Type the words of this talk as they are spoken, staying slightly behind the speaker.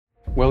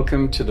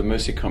Welcome to the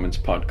Mercy Comments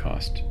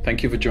podcast.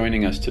 Thank you for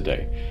joining us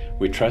today.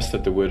 We trust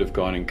that the Word of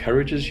God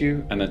encourages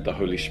you and that the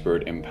Holy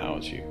Spirit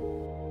empowers you.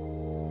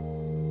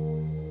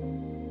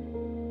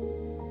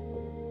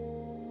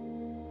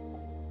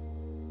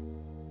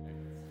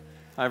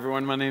 Hi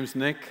everyone, my name's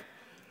Nick.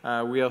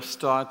 We are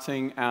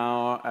starting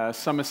our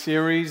summer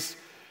series,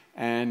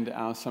 and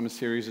our summer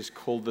series is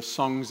called The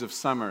Songs of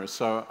Summer.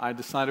 So I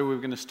decided we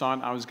were going to start,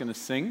 I was going to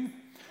sing.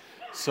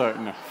 So,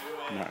 no.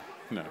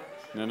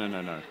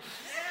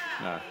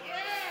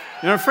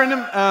 You know, a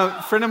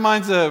friend of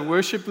mine's a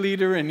worship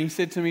leader, and he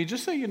said to me,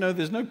 just so you know,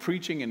 there's no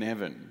preaching in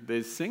heaven.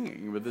 There's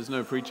singing, but there's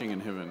no preaching in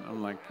heaven.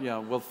 I'm like, yeah,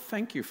 well,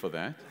 thank you for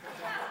that.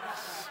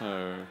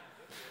 So,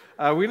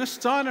 we're going to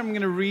start. I'm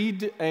going to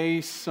read a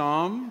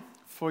psalm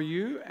for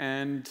you,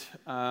 and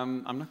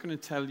I'm not going to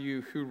tell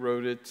you who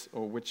wrote it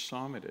or which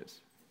psalm it is.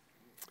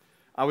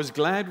 I was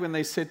glad when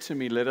they said to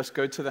me, let us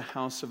go to the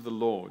house of the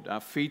Lord. Our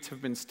feet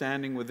have been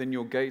standing within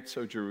your gates,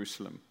 O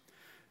Jerusalem.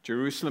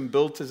 Jerusalem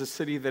built as a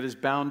city that is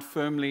bound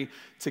firmly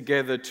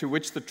together, to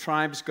which the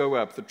tribes go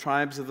up, the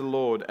tribes of the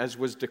Lord, as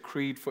was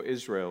decreed for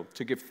Israel,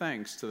 to give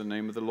thanks to the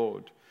name of the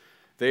Lord.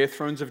 There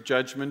thrones of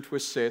judgment were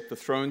set, the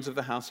thrones of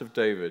the house of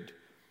David.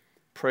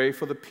 Pray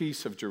for the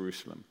peace of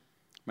Jerusalem.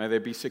 May they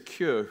be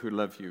secure who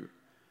love you.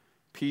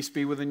 Peace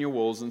be within your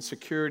walls and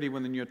security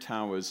within your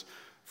towers.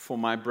 For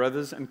my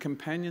brothers and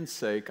companions'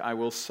 sake, I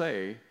will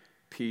say,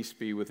 peace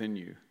be within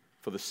you.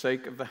 For the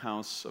sake of the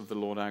house of the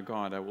Lord our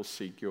God, I will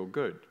seek your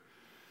good.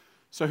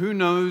 So who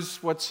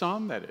knows what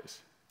psalm that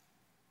is?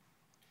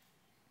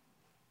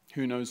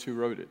 Who knows who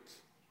wrote it?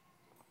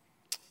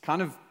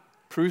 Kind of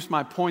proves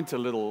my point a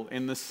little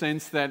in the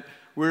sense that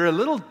we're a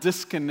little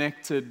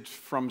disconnected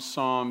from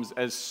psalms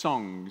as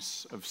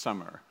songs of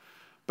summer.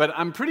 But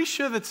I'm pretty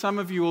sure that some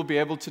of you will be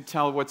able to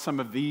tell what some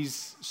of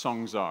these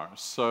songs are.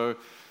 So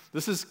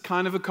this is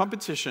kind of a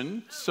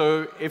competition.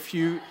 So if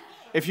you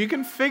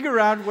can figure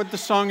out what the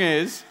song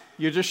is,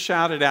 you just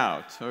shout it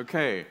out.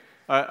 Okay.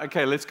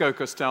 Okay, let's go,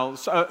 Costel.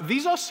 So,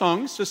 these are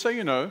songs, just so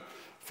you know,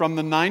 from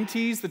the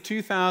 90s, the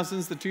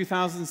 2000s, the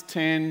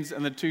 2010s,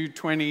 and the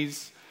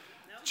 2020s,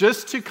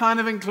 just to kind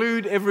of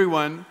include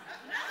everyone.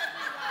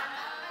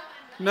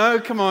 No,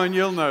 come on,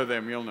 you'll know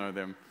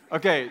them.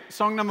 Okay,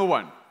 song number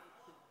 1.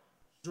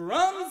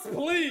 Drums,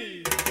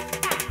 please.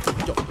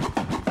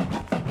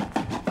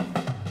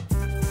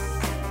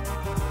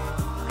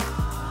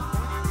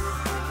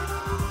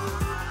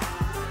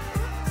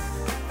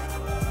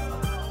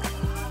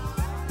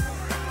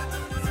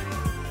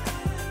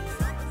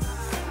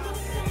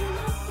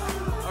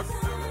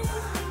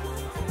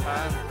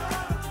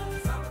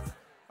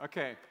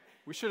 Okay,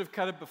 we should have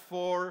cut it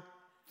before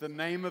the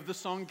name of the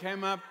song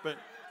came up, but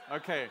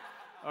okay,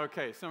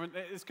 so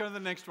let's go to the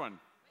next one.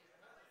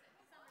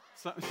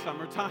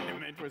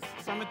 Summertime, it was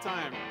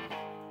Summertime.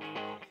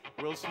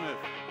 Will Smith.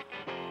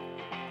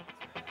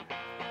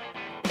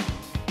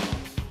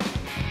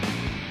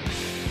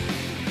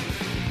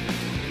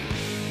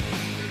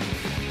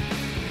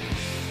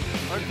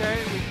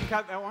 Okay, we can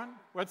cut that one.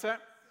 What's that?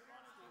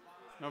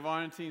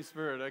 Nirvana Teen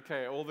Spirit.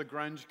 Okay, all the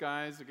grunge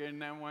guys are getting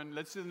that one.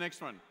 Let's do the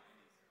next one.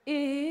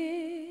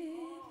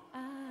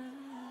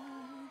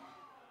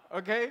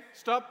 Okay,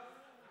 stop.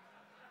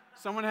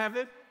 Someone have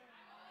it?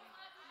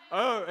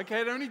 Oh,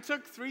 okay, it only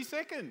took 3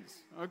 seconds.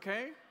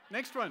 Okay,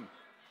 next one.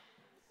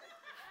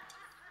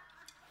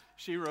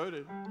 She wrote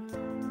it.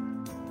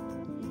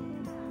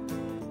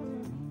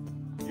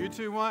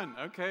 U2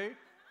 okay.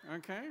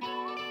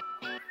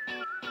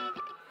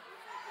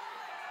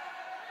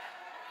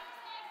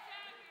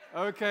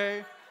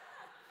 Okay.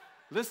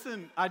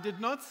 Listen, I did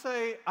not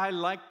say I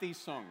like these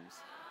songs.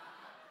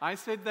 I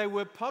said they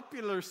were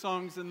popular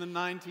songs in the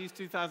 90s,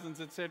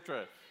 2000s,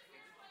 etc.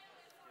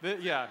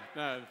 Yeah,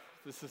 no,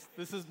 this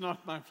is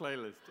not my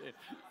playlist.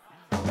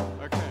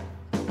 Okay.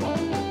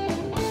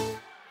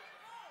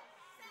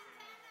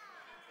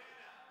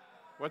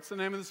 What's the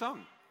name of the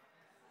song?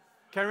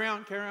 Carry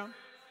on. Carry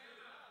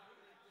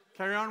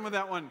on with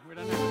that one. We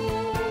don't have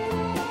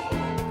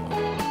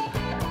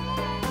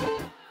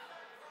it.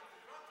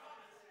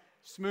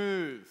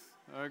 Smooth.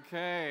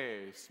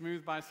 Okay,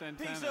 Smooth by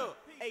Santana. Peace up,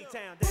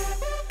 A-Town.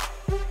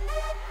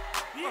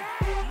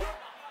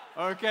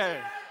 Okay.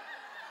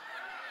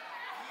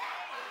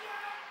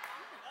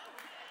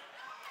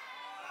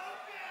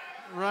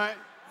 Right,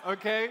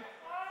 okay.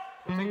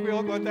 I think we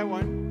all got that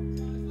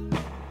one.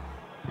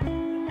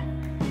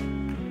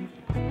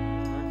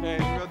 Okay,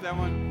 we got that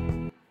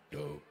one.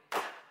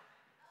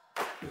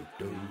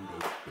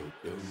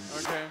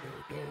 Okay.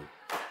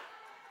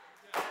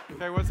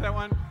 Okay, what's that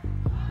one?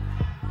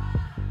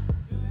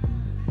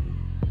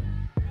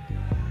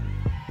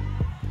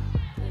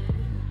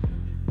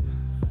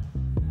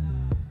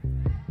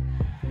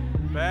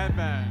 Bad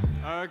Man.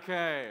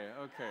 Okay.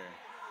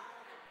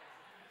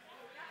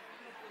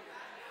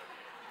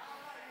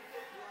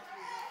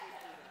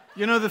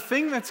 You know, the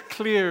thing that's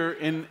clear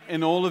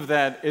in all of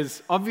that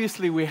is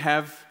obviously we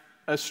have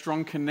a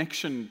strong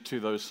connection to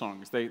those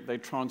songs. They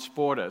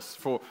transport us.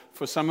 For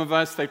some of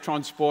us, they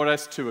transport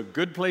us to a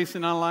good place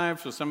in our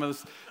lives. For some of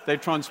us, they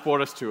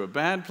transport us to a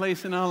bad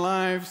place in our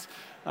lives.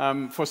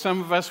 For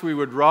some of us, we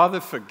would rather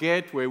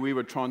forget where we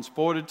were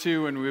transported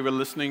to when we were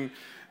listening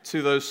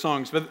to those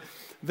songs. But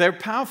they're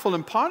powerful,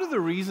 and part of the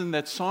reason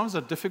that songs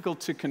are difficult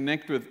to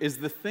connect with is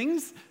the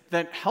things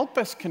that help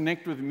us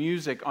connect with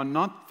music are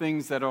not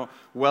things that are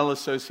well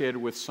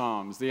associated with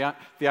psalms. The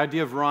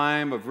idea of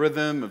rhyme, of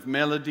rhythm, of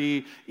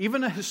melody,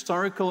 even a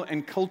historical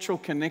and cultural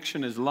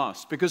connection is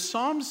lost because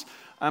psalms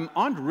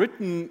aren't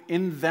written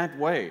in that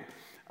way.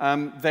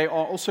 They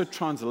are also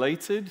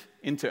translated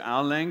into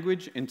our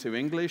language, into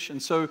English,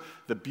 and so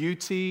the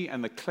beauty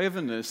and the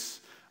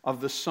cleverness of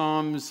the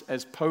Psalms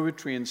as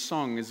poetry and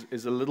song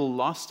is a little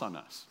lost on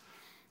us.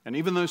 And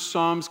even though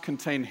Psalms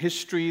contain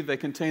history, they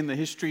contain the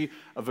history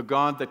of a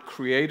God that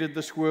created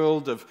this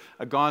world, of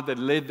a God that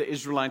led the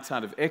Israelites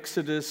out of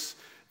Exodus,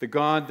 the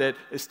God that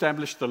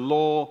established the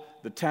law,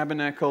 the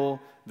tabernacle,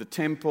 the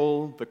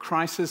temple, the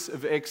crisis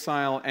of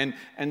exile,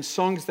 and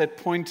songs that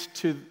point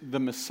to the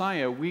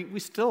Messiah, we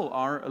still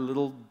are a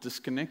little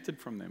disconnected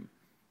from them.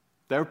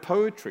 They're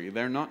poetry.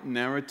 They're not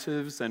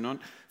narratives. They're not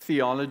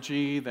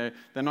theology. They're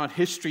not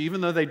history, even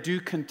though they do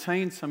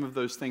contain some of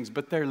those things.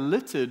 But they're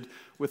littered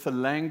with a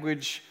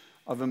language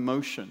of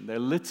emotion. They're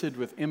littered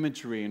with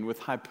imagery and with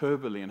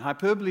hyperbole. And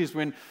hyperbole is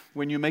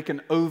when you make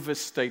an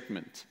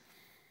overstatement.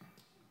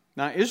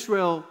 Now,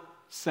 Israel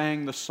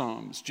sang the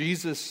Psalms.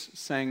 Jesus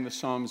sang the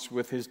Psalms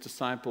with his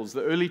disciples.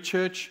 The early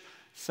church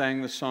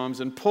sang the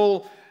Psalms. And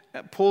Paul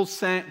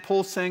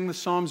sang the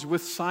Psalms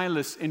with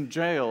Silas in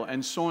jail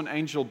and saw an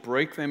angel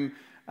break them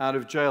out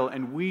of jail.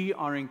 And we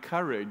are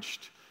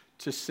encouraged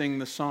to sing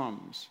the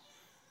Psalms.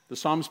 The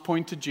Psalms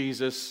point to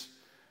Jesus.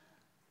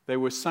 They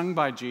were sung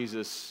by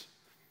Jesus,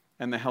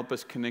 and they help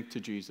us connect to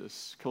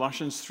Jesus.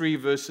 Colossians 3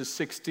 verses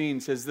 16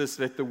 says this,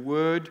 "Let the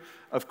word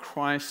of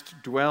Christ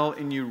dwell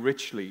in you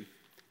richly,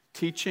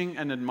 teaching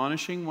and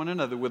admonishing one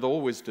another with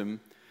all wisdom,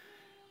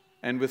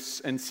 and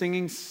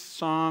singing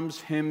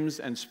psalms, hymns,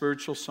 and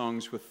spiritual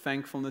songs with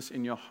thankfulness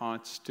in your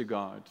hearts to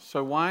God."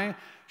 So why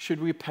should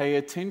we pay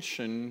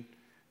attention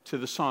to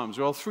the Psalms?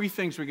 Well, three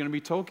things we're going to be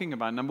talking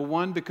about. Number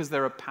one, because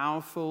they're a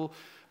powerful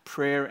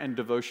prayer and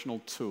devotional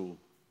tool.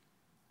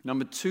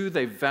 Number two,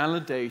 they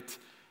validate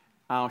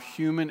our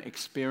human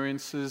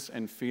experiences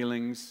and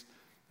feelings.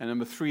 And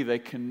number three, they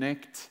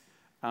connect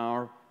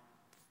our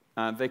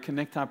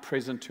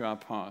present to our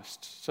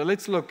past. So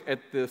let's look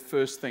at the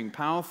first thing,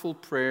 powerful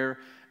prayer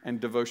and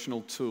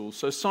devotional tools.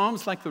 So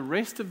Psalms, like the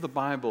rest of the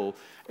Bible,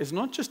 is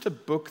not just a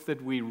book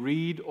that we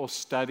read or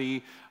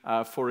study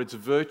for its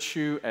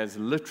virtue as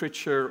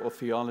literature or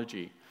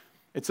theology.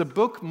 It's a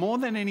book more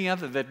than any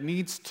other that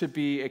needs to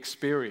be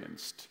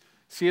experienced.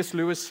 C.S.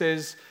 Lewis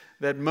says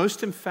that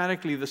most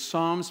emphatically the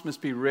Psalms must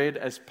be read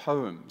as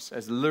poems,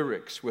 as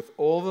lyrics, with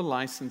all the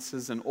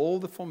licenses and all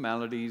the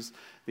formalities,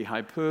 the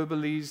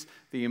hyperboles,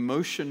 the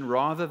emotion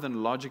rather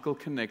than logical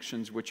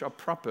connections which are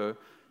proper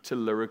to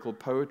lyrical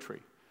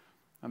poetry.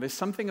 Now, there's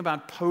something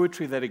about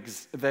poetry that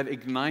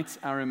ignites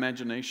our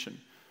imagination.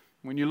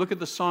 When you look at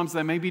the Psalms,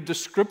 they may be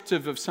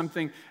descriptive of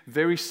something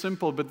very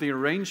simple, but the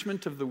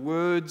arrangement of the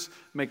words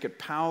make it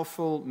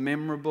powerful,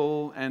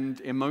 memorable,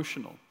 and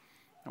emotional.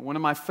 And one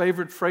of my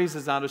favorite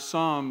phrases out of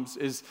Psalms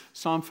is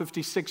Psalm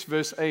 56,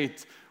 verse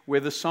 8, where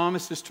the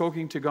psalmist is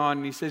talking to God,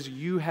 and he says,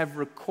 "You have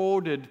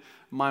recorded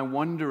my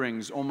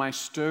wanderings or my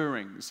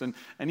stirrings." And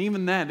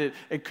even that,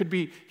 it could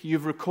be,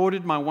 you've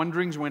recorded my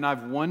wanderings when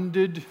I've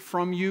wandered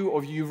from you,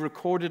 or you've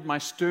recorded my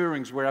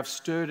stirrings where I've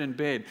stirred in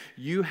bed.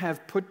 You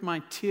have put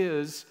my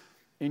tears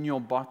in your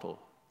bottle.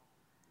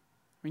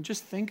 I mean,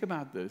 just think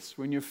about this.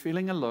 When you're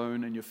feeling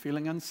alone and you're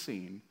feeling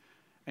unseen,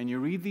 and you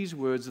read these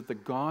words that the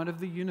God of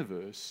the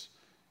universe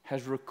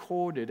has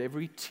recorded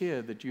every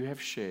tear that you have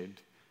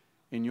shed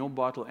in your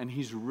bottle, and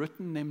he's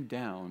written them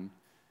down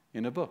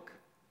in a book.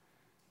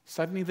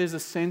 Suddenly there's a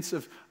sense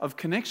of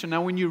connection.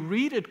 Now, when you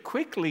read it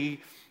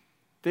quickly,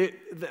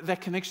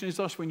 that connection is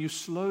lost. When you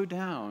slow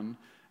down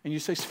and you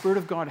say, "Spirit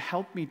of God,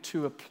 help me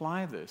to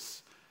apply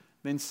this,"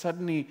 then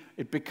suddenly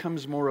it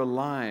becomes more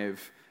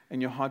alive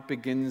and your heart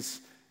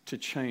begins to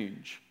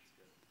change.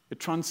 It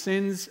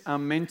transcends our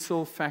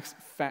mental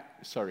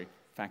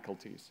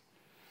faculties.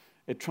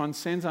 It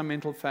transcends our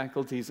mental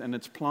faculties, and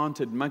it's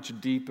planted much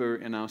deeper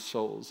in our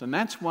souls. And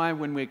that's why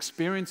when we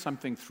experience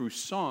something through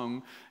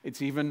song,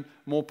 it's even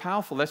more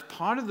powerful. That's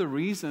part of the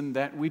reason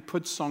that we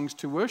put songs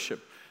to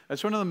worship.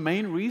 That's one of the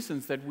main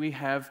reasons that we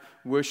have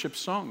worship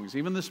songs.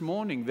 Even this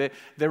morning,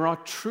 there are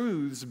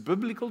truths,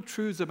 biblical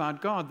truths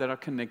about God that are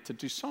connected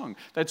to song.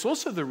 That's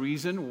also the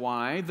reason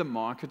why the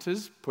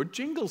marketers put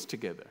jingles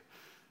together,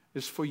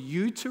 is for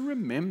you to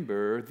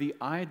remember the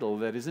idol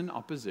that is in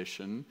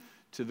opposition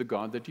to the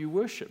God that you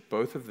worship,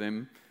 both of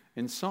them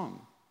in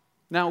song.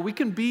 Now, we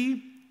can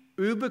be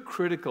uber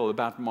critical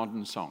about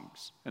modern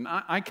songs, and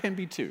I can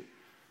be too.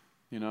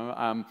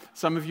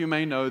 Some of you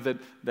may know that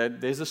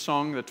there's a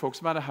song that talks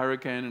about a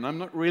hurricane, and I'm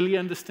not really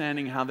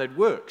understanding how that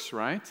works,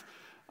 right?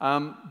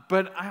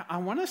 But I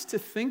want us to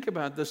think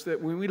about this,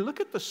 that when we look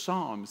at the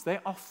Psalms, they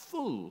are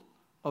full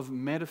of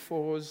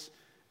metaphors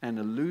and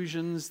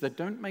allusions that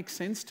don't make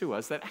sense to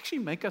us, that actually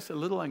make us a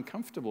little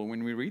uncomfortable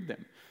when we read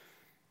them.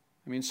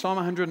 I mean, Psalm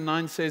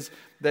 109 says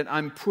that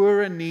I'm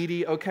poor and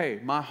needy. Okay,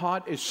 my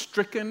heart is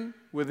stricken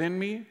within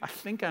me. I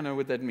think I know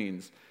what that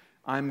means.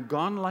 I'm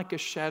gone like a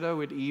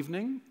shadow at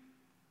evening.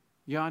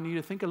 Yeah, I need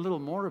to think a little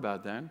more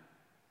about that.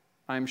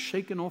 I'm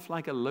shaken off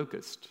like a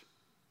locust.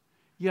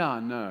 Yeah,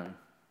 no,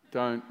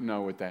 don't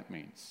know what that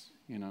means,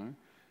 you know.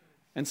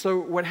 And so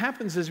what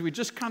happens is we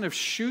just kind of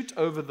shoot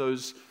over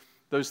those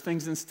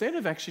things instead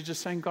of actually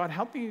just saying, God,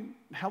 help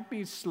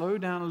me slow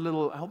down a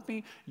little. Help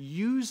me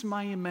use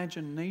my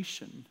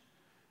imagination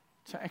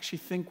to actually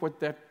think what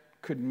that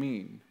could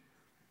mean.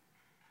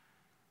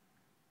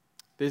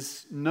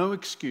 There's no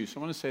excuse. I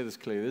want to say this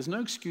clearly. There's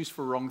no excuse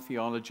for wrong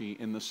theology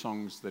in the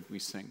songs that we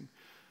sing.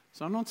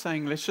 So I'm not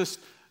saying let's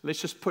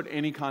just put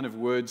any kind of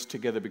words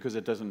together because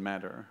it doesn't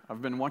matter.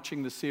 I've been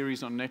watching the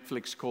series on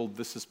Netflix called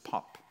This Is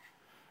Pop,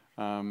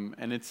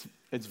 and it's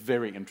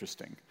very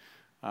interesting.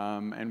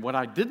 And what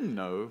I didn't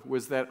know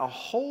was that a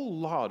whole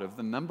lot of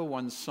the number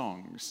one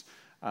songs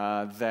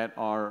that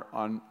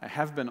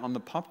have been on the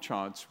pop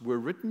charts were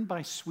written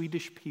by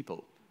Swedish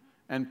people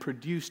and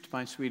produced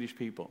by Swedish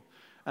people.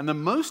 And the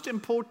most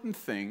important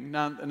thing,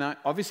 now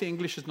obviously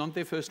English is not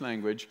their first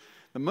language,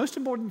 the most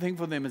important thing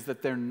for them is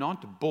that they're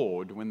not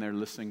bored when they're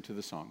listening to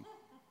the song.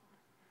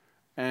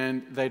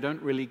 And they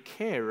don't really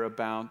care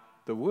about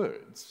the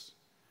words.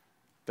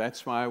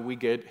 That's why we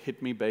get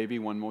Hit Me Baby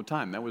One More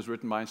Time. That was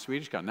written by a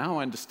Swedish guy. Now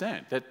I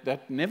understand.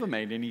 That never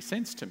made any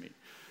sense to me.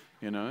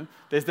 You know,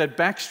 there's that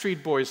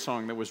Backstreet Boys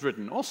song that was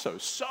written also.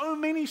 So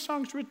many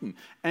songs written.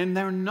 And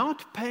they're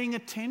not paying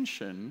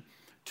attention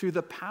to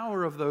the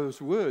power of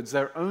those words.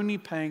 They're only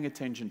paying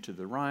attention to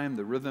the rhyme,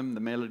 the rhythm,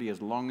 the melody,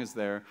 as long as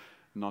they're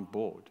not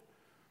bored.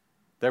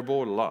 They're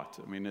bored a lot.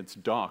 I mean, it's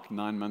dark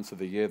 9 months of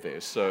the year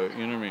there. So,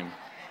 you know what I mean?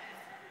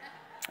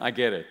 I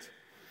get it.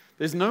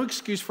 There's no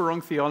excuse for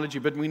wrong theology,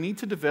 but we need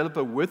to develop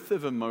a width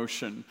of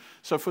emotion.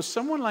 So for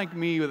someone like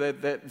me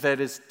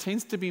that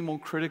tends to be more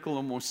critical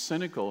or more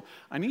cynical,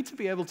 I need to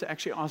be able to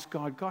actually ask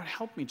God,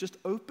 help me, just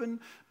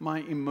open my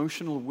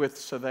emotional width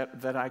so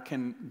that I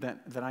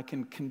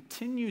can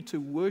continue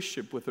to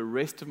worship with the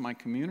rest of my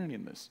community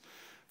in this.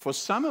 For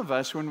some of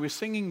us, when we're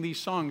singing these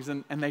songs,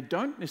 and they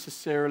don't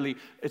necessarily,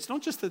 it's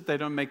not just that they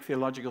don't make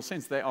theological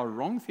sense, they are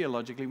wrong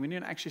theologically. We need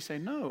to actually say,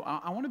 no,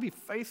 I want to be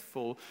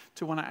faithful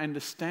to what I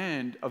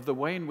understand of the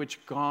way in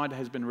which God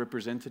has been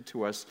represented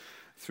to us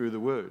through the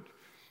Word.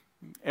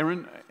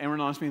 Aaron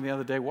asked me the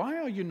other day, why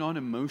are you not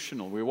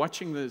emotional? We're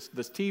watching this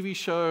TV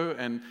show,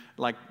 and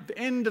like the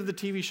end of the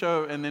TV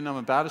show, and then I'm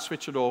about to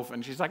switch it off,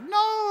 and she's like,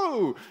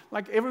 no!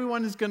 Like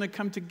everyone is going to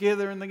come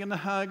together, and they're going to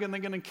hug, and they're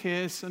going to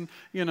kiss, and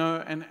you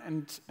know,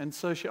 and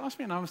so she asked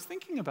me, and I was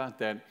thinking about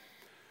that,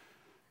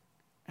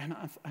 and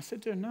I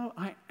said to her, no,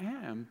 I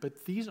am,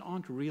 but these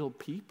aren't real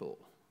people.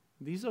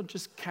 These are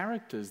just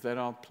characters that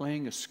are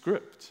playing a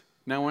script.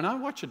 Now, when I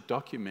watch a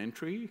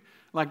documentary,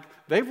 like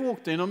they've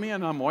walked in on me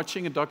and I'm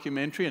watching a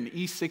documentary, an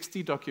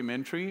E60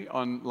 documentary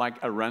on like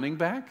a running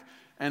back,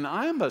 and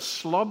I am a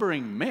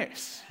slobbering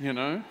mess, you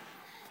know?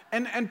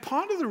 And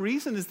part of the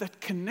reason is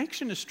that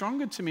connection is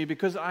stronger to me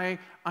because I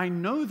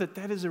know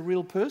that is a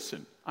real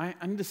person. I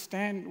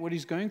understand what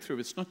he's going through.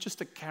 It's not just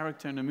a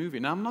character in a movie.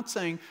 Now, I'm not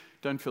saying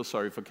don't feel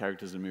sorry for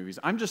characters in movies.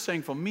 I'm just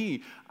saying for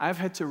me, I've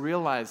had to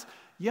realize,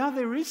 yeah,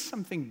 there is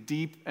something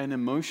deep and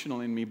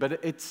emotional in me,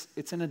 but it's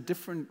in a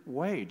different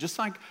way. Just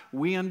like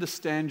we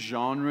understand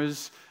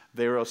genres,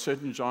 there are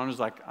certain genres,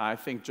 like I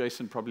think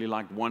Jason probably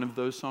liked one of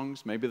those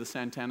songs, maybe the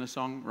Santana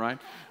song, right?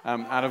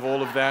 Out of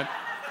all of that.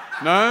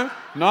 No?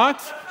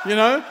 Not? You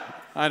know?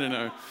 I don't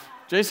know.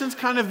 Jason's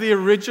kind of the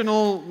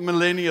original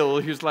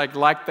millennial who's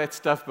liked that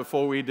stuff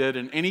before we did,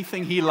 and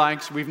anything he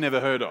likes, we've never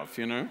heard of,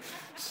 you know?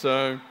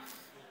 So,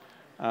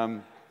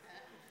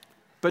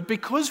 but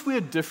because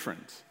we're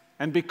different,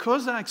 and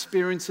because our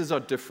experiences are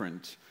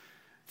different,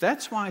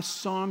 that's why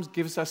Psalms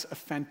gives us a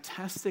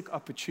fantastic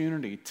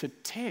opportunity to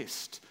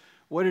test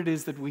what it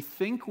is that we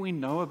think we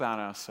know about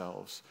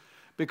ourselves.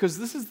 Because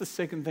this is the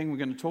second thing we're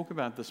going to talk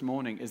about this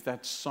morning, is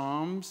that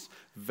Psalms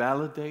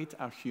validate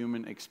our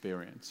human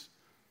experience.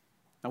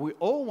 Now, we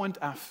all want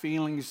our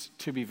feelings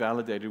to be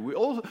validated. We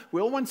all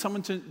want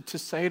someone to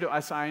say to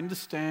us, I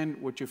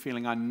understand what you're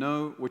feeling. I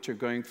know what you're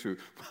going through.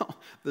 Well,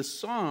 the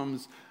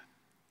Psalms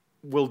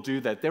will do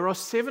that. There are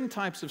 7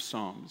 types of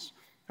Psalms.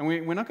 And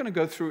we're not going to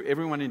go through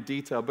everyone in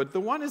detail, but the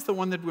one is the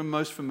one that we're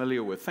most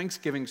familiar with,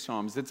 Thanksgiving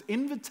Psalms. It's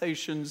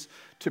invitations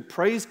to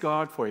praise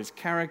God for His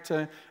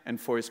character and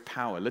for His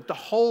power. Let the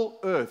whole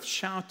earth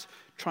shout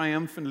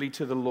triumphantly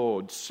to the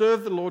Lord.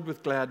 Serve the Lord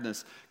with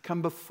gladness.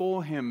 Come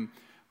before Him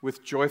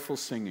with joyful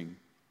singing.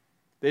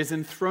 There's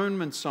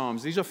enthronement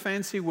psalms. These are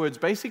fancy words,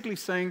 basically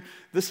saying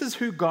this is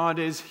who God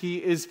is. He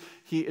is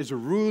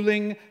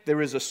ruling.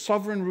 There is a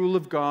sovereign rule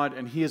of God,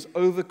 and He is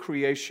over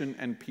creation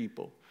and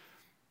people.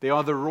 There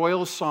are the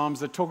royal psalms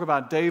that talk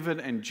about David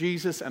and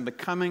Jesus and the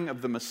coming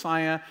of the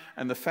Messiah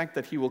and the fact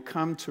that He will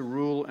come to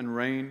rule and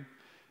reign.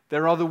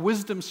 There are the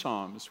wisdom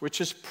psalms,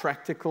 which is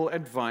practical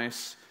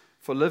advice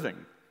for living.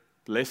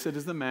 Blessed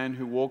is the man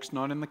who walks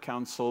not in the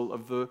counsel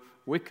of the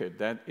wicked.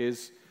 That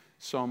is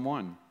Psalm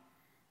 1.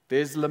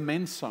 There's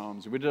lament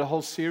psalms. We did a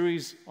whole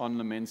series on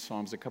lament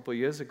psalms a couple of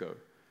years ago.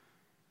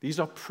 These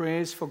are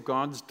prayers for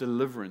God's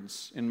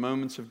deliverance in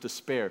moments of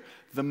despair.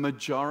 The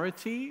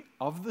majority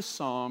of the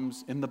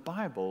psalms in the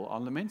Bible are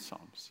lament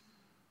psalms.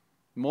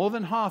 More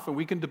than half, and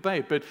we can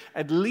debate, but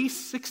at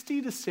least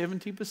 60 to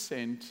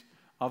 70%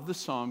 of the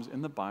psalms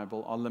in the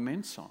Bible are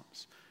lament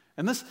psalms.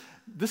 And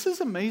this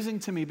is amazing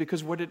to me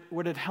because what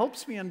it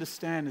helps me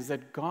understand is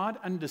that God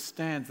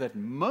understands that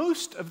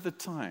most of the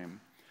time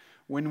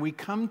when we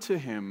come to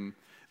Him,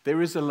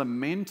 there is a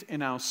lament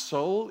in our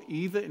soul,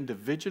 either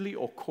individually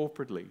or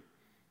corporately.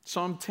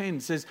 Psalm 10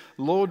 says,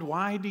 Lord,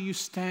 why do you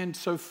stand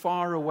so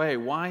far away?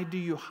 Why do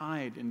you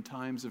hide in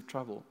times of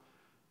trouble?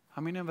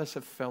 How many of us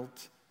have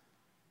felt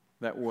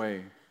that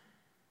way?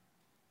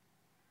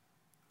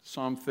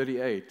 Psalm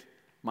 38,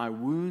 my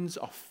wounds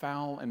are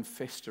foul and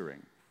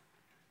festering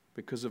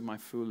because of my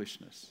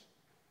foolishness.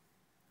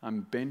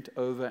 I'm bent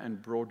over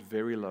and brought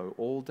very low.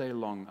 All day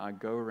long I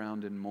go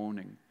around in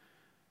mourning,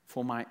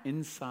 for my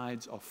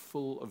insides are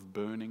full of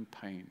burning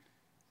pain.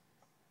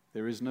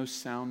 There is no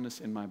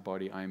soundness in my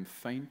body. I am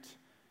faint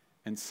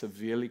and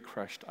severely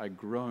crushed. I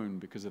groan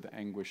because of the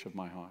anguish of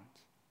my heart.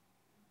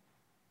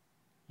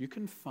 You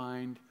can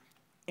find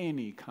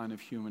any kind of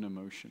human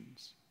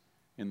emotions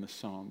in the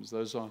Psalms.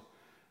 Those are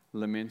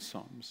lament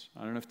psalms.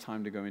 I don't have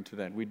time to go into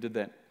that. We did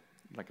that,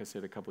 like I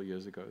said, a couple of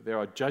years ago. There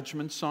are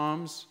judgment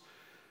psalms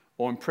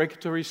or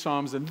imprecatory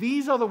psalms, and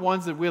these are the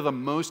ones that we're the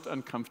most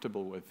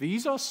uncomfortable with.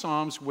 These are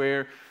psalms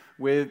where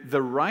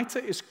the writer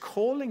is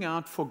calling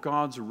out for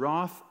God's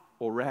wrath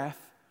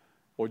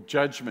or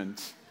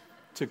judgment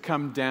to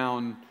come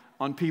down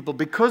on people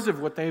because of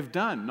what they've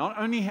done. Not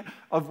only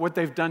of what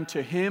they've done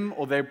to him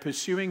or they're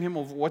pursuing him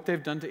or what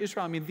they've done to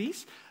Israel. I mean,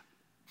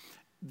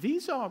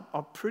 these are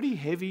pretty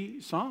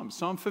heavy psalms.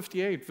 Psalm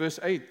 58, verse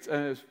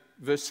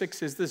 6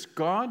 says this,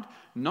 God,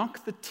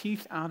 knock the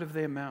teeth out of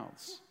their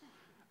mouths.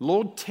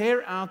 Lord,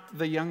 tear out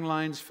the young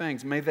lion's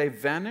fangs. May they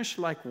vanish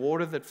like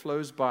water that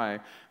flows by.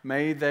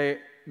 May they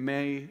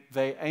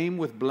aim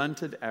with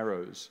blunted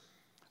arrows.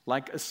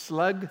 Like a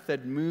slug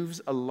that moves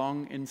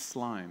along in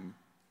slime.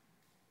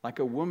 Like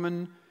a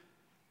woman's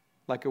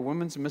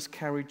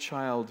miscarried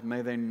child,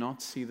 may they not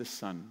see the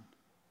sun.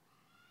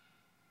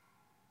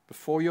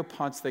 Before your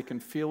pots they can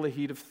feel the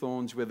heat of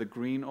thorns, where the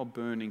green are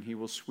burning, he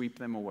will sweep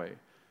them away.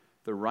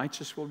 The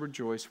righteous will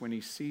rejoice when he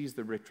sees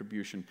the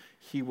retribution.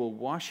 He will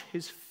wash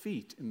his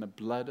feet in the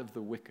blood of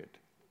the wicked.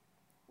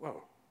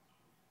 Whoa.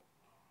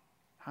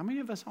 How many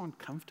of us aren't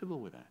comfortable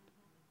with that?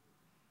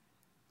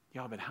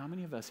 Yeah, but how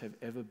many of us have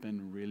ever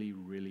been really,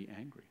 really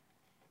angry?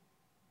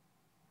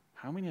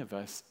 How many of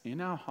us, in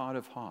our heart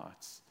of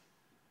hearts,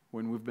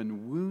 when we've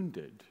been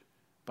wounded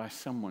by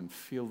someone,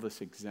 feel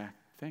this exact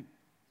thing?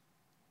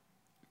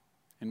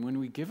 And when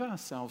we give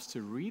ourselves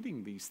to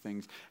reading these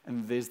things,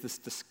 and there's this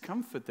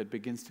discomfort that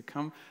begins to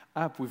come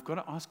up, we've got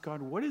to ask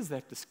God, what is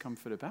that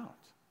discomfort about?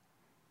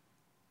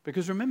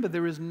 Because remember,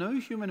 there is no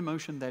human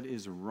emotion that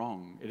is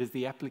wrong. It is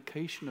the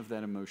application of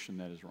that emotion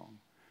that is wrong.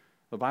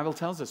 The Bible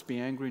tells us, be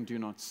angry and do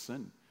not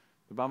sin.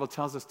 The Bible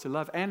tells us to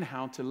love and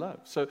how to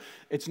love. So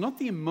it's not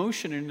the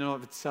emotion in and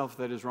of itself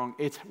that is wrong.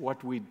 It's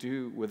what we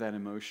do with that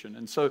emotion.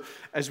 And so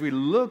as we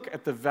look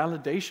at the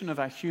validation of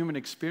our human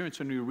experience,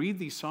 when we read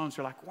these Psalms,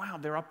 we're like, wow,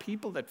 there are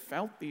people that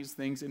felt these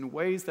things in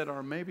ways that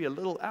are maybe a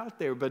little out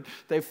there, but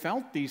they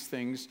felt these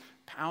things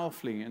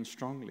powerfully and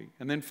strongly.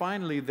 And then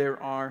finally,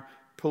 there are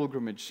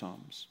pilgrimage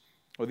Psalms.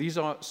 Or these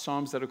are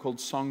Psalms that are called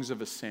songs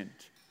of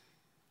ascent.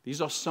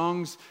 These are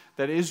songs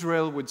that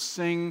Israel would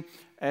sing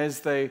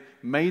as they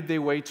made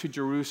their way to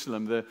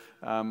Jerusalem,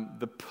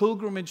 the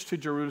pilgrimage to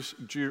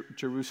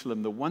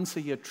Jerusalem, the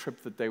once-a-year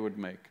trip that they would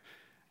make.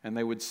 And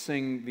they would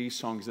sing these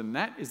songs. And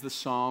that is the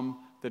psalm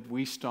that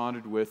we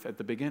started with at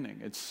the beginning.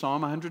 It's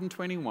Psalm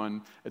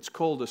 121. It's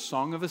called a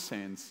Song of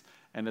Ascents,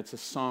 and it's a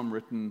psalm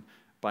written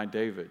by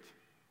David.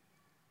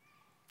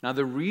 Now,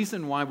 the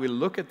reason why we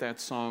look at that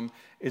psalm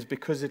is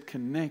because it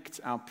connects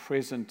our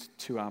present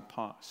to our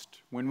past.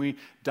 When we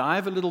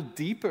dive a little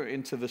deeper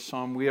into the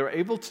psalm, we are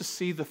able to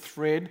see the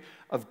thread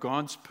of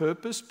God's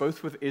purpose,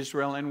 both with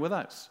Israel and with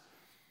us.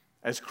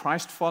 As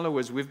Christ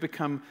followers, we've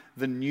become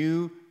the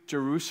new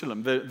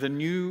Jerusalem, the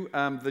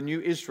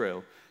new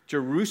Israel.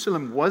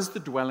 Jerusalem was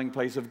the dwelling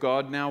place of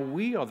God. Now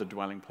we are the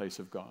dwelling place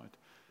of God.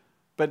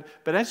 But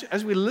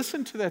as we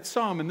listen to that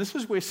psalm, and this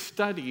is where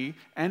study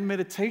and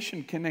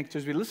meditation connect,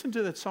 as we listen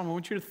to that psalm, I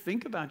want you to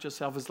think about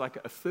yourself as like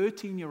a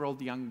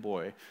 13-year-old young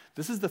boy.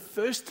 This is the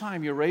first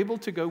time you're able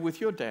to go with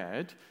your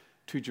dad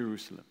to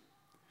Jerusalem.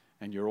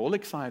 And you're all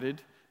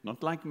excited,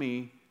 not like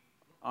me,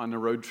 on a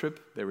road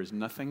trip. There is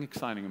nothing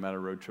exciting about a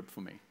road trip for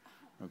me,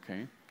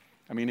 okay?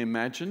 I mean,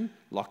 imagine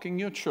locking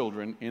your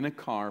children in a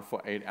car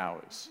for 8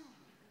 hours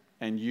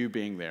and you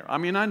being there. I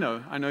mean, I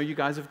know you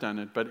guys have done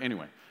it, but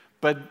anyway.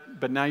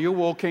 But now you're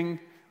walking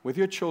with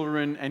your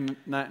children, and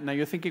now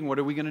you're thinking, what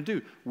are we going to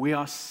do? We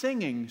are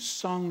singing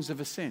songs of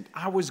ascent.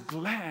 I was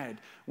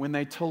glad when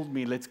they told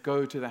me, let's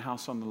go to the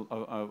house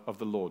of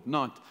the Lord.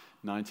 Not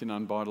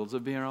 99 bottles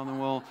of beer on the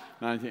wall.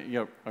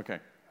 Okay.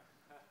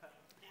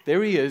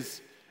 There he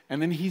is,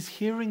 and then he's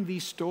hearing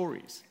these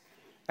stories.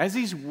 As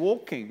he's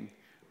walking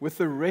with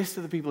the rest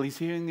of the people, he's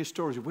hearing these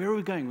stories. Where are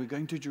we going? We're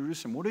going to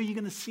Jerusalem. What are you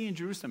going to see in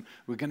Jerusalem?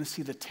 We're going to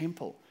see the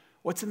temple.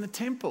 What's in the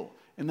temple?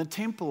 In the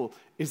temple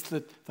is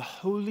the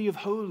Holy of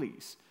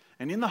Holies.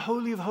 And in the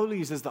Holy of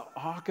Holies is the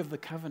Ark of the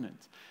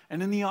Covenant.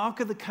 And in the Ark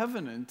of the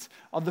Covenant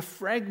are the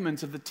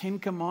fragments of the Ten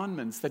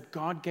Commandments that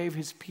God gave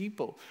his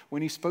people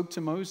when he spoke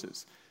to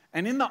Moses.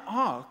 And in the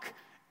Ark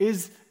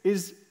is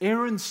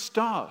Aaron's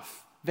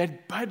staff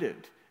that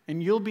budded.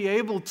 And you'll be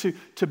able to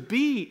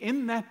be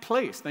in that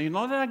place. Now, you're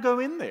not allowed to go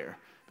in there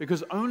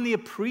because only a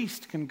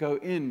priest can go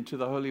into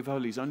the Holy of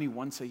Holies only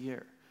once a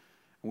year.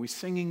 And we're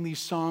singing these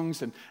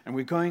songs, and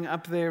we're going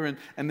up there,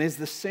 and there's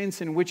the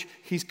sense in which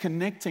he's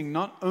connecting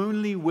not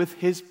only with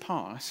his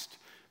past,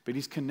 but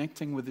he's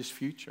connecting with his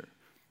future.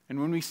 And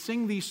when we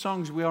sing these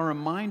songs, we are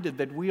reminded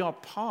that we are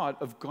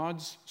part of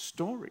God's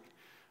story.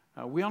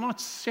 We are not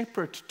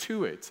separate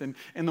to it. And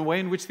in the way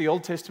in which the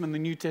Old Testament and the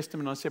New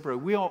Testament are separate,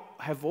 we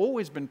have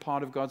always been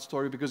part of God's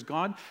story because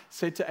God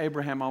said to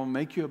Abraham, I will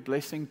make you a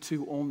blessing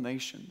to all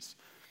nations.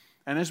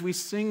 And as we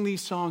sing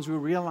these songs, we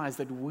realize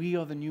that we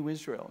are the new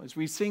Israel. As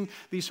we sing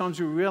these songs,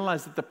 we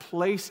realize that the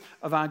place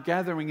of our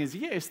gathering is,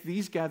 yes,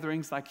 these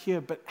gatherings like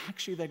here, but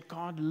actually that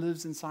God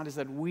lives inside us,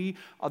 that we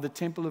are the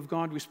temple of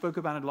God. We spoke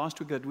about it last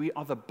week, that we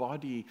are the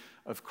body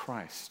of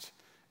Christ.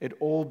 It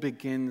all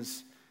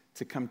begins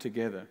to come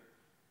together.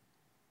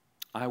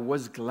 I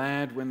was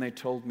glad when they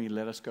told me,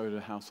 let us go to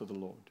the house of the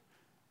Lord.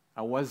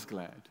 I was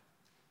glad.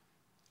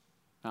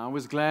 Now, I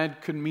was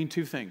glad could mean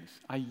two things.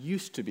 I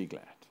used to be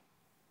glad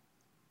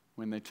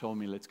when they told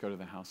me, let's go to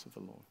the house of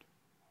the Lord.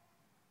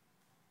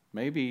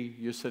 Maybe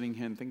you're sitting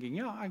here and thinking,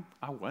 yeah,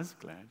 I was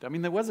glad. I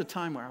mean, there was a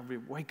time where I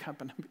would wake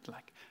up and I'd be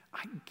like,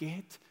 I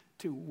get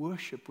to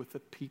worship with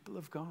the people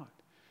of God.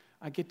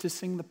 I get to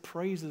sing the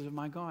praises of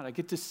my God. I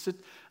get to sit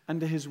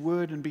under his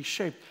word and be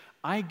shaped.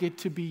 I get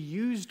to be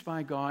used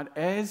by God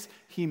as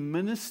he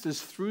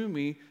ministers through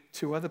me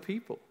to other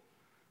people.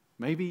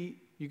 Maybe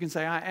you can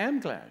say, I am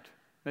glad.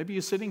 Maybe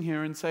you're sitting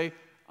here and say,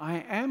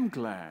 I am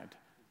glad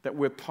that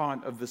we're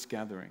part of this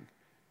gathering.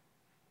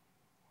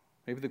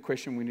 Maybe the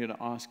question we need to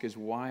ask is,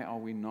 why are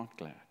we not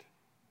glad?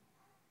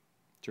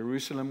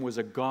 Jerusalem was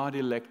a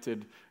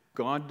God-elected,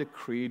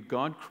 God-decreed,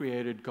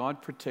 God-created,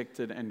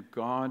 God-protected, and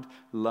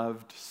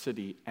God-loved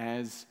city,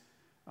 as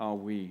are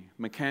we.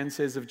 McCann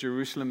says of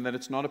Jerusalem that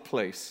it's not a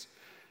place,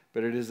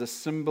 but it is a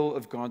symbol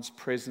of God's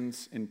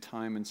presence in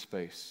time and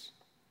space.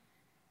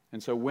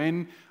 And so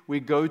when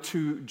we go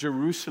to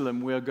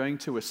Jerusalem, we are going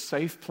to a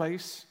safe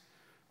place,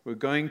 we're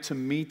going to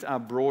meet our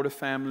broader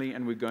family,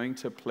 and we're going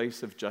to a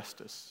place of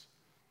justice.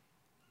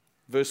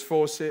 Verse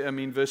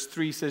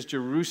 3 says,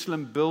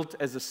 Jerusalem built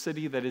as a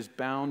city that is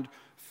bound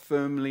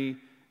firmly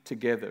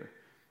together.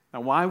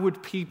 Now, why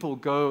would people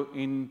go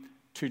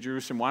into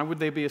Jerusalem? Why would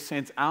there be a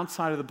sense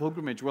outside of the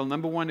pilgrimage? Well,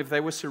 number one, if they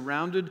were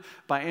surrounded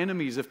by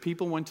enemies, if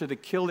people wanted to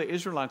kill the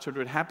Israelites, what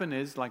would happen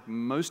is, like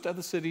most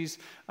other cities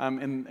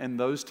in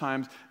those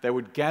times, they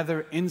would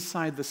gather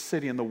inside the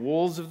city, and the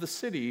walls of the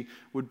city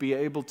would be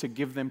able to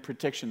give them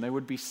protection. They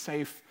would be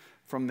safe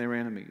from their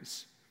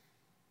enemies.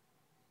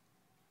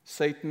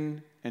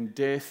 Satan and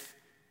death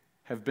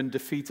have been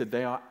defeated.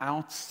 They are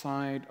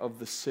outside of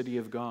the city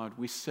of God.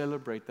 We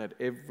celebrate that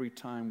every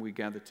time we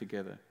gather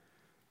together.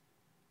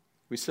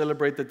 We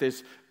celebrate that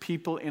there's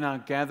people in our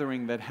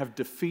gathering that have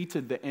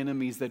defeated the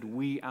enemies that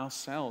we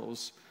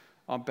ourselves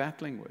are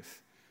battling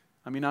with.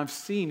 I mean, I've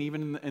seen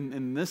even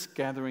in this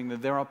gathering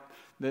that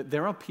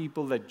there are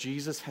people that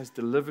Jesus has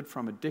delivered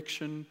from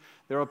addiction.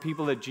 There are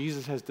people that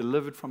Jesus has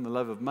delivered from the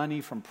love of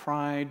money, from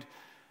pride.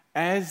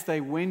 As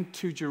they went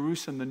to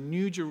Jerusalem, the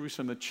new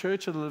Jerusalem, the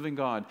church of the living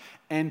God,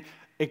 and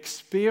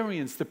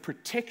experienced the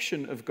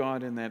protection of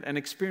God in that, and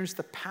experienced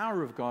the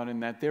power of God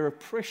in that, their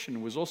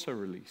oppression was also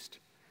released.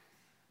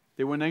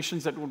 There were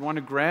nations that would want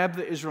to grab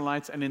the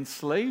Israelites and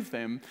enslave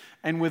them,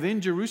 and within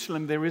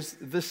Jerusalem there is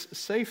this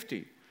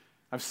safety.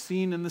 I've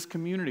seen in this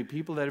community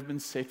people that have been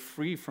set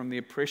free from the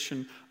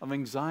oppression of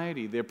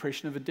anxiety, the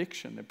oppression of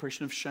addiction, the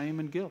oppression of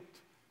shame and guilt.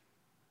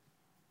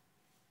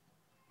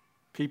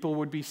 People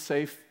would be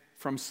safe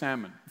from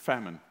famine.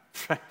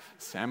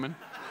 Salmon?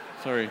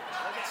 Sorry,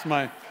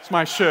 it's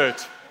my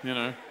shirt,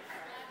 you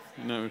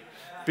know.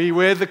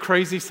 Beware the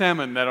crazy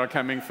salmon that are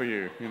coming for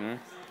you, you know.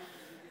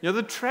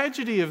 The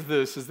tragedy of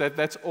this is that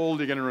that's all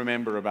you're going to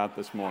remember about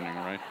this morning,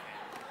 right?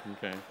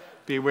 Okay.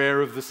 Beware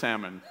of the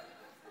salmon.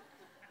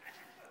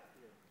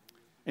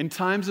 In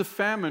times of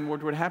famine,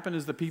 what would happen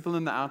is the people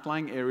in the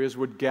outlying areas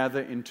would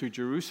gather into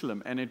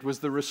Jerusalem, and it was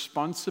the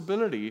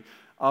responsibility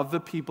of the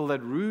people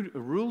that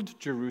ruled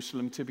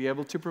Jerusalem to be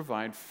able to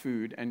provide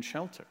food and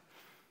shelter.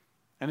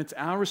 And it's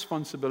our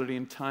responsibility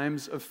in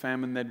times of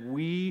famine that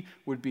we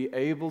would be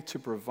able to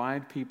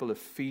provide people a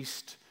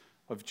feast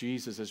of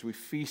Jesus as we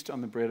feast on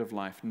the bread of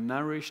life,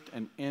 nourished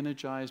and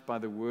energized by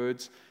the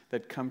words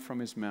that come from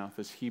his mouth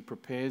as he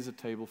prepares a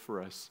table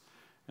for us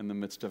in the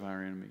midst of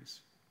our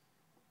enemies.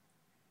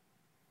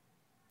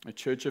 A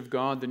church of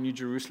God, the New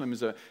Jerusalem,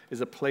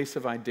 is a place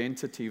of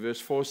identity. Verse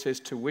 4 says,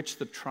 to which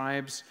the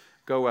tribes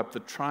go up,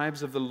 the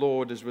tribes of the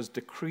Lord, as was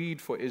decreed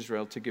for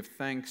Israel, to give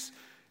thanks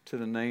to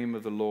the name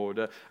of the Lord.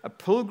 A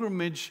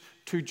pilgrimage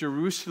to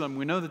Jerusalem,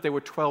 we know that there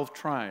were 12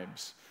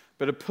 tribes,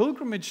 but a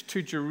pilgrimage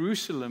to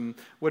Jerusalem,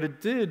 what it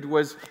did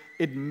was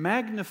it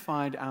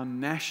magnified our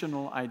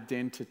national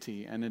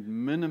identity and it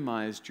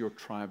minimized your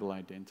tribal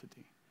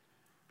identity.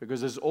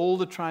 Because as all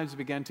the tribes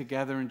began to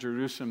gather in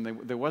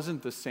Jerusalem, there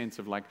wasn't this sense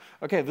of like,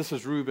 okay, this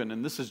is Reuben,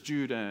 and this is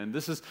Judah, and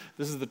this is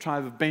the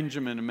tribe of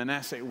Benjamin and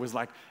Manasseh. It was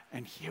like,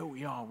 and here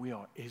we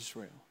are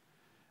Israel.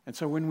 And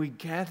so when we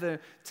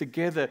gather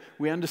together,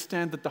 we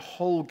understand that the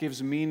whole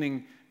gives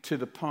meaning to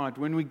the part.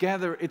 When we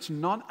gather, it's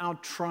not our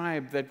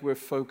tribe that we're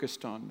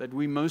focused on, that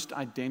we most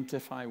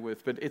identify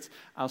with, but it's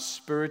our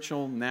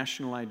spiritual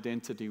national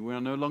identity. We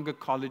are no longer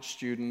college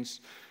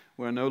students.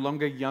 We are no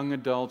longer young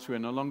adults. We are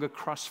no longer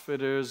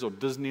CrossFitters or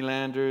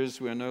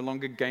Disneylanders. We are no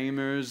longer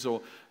gamers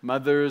or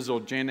mothers or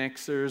Gen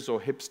Xers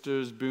or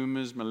hipsters,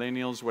 boomers,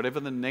 millennials, whatever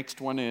the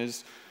next one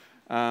is.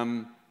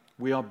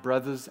 We are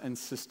brothers and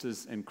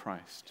sisters in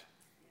Christ.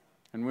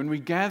 And when we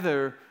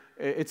gather,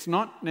 it's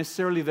not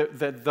necessarily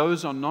that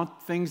those are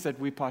not things that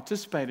we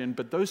participate in,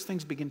 but those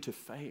things begin to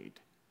fade.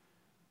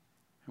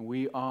 And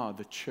we are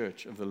the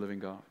church of the living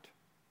God.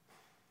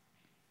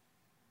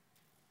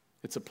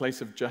 It's a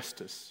place of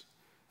justice.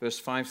 Verse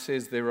 5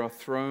 says, there are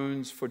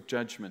thrones for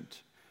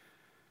judgment,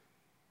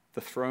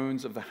 the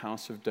thrones of the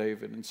house of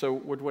David. And so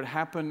what would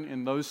happen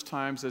in those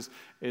times is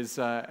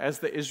as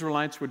the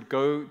Israelites would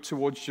go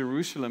towards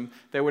Jerusalem,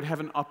 they would have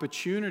an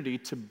opportunity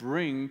to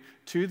bring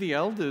to the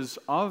elders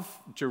of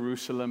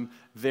Jerusalem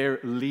their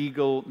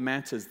legal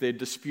matters, their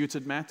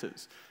disputed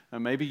matters.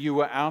 Maybe you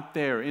were out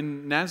there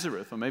in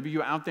Nazareth, or maybe you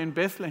were out there in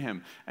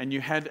Bethlehem, and you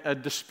had a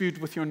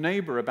dispute with your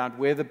neighbor about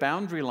where the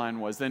boundary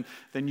line was. Then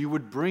you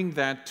would bring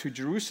that to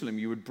Jerusalem.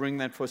 You would bring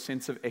that for a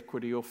sense of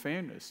equity or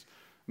fairness.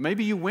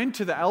 Maybe you went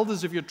to the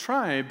elders of your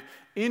tribe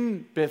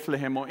in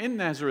Bethlehem or in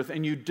Nazareth,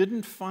 and you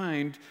didn't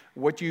find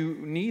what you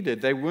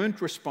needed. They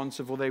weren't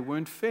responsive or they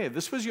weren't fair.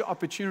 This was your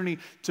opportunity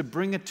to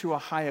bring it to a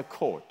higher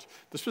court.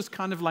 This was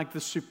kind of like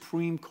the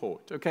Supreme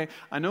Court. Okay,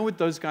 I know what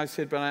those guys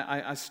said, but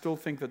I still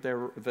think that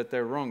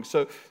they're wrong.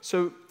 So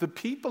the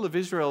people of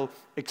Israel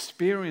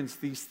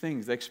experienced these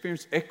things. They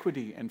experienced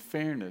equity and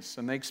fairness,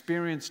 and they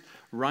experienced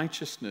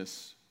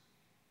righteousness.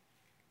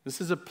 This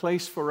is a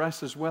place for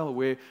us as well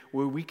where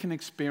we can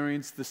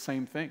experience the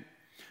same thing.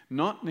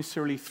 Not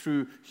necessarily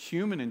through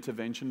human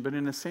intervention, but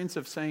in a sense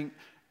of saying,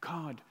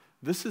 God,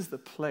 this is the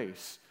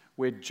place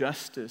where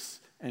justice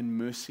and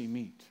mercy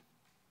meet.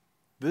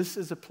 This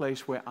is a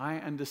place where I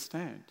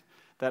understand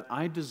that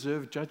I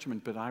deserve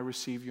judgment, but I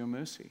receive your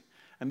mercy.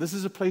 And this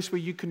is a place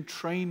where you can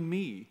train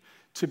me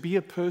to be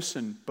a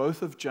person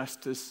both of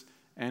justice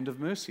and of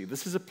mercy.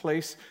 This is a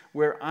place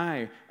where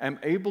I am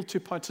able to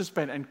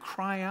participate and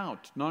cry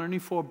out, not only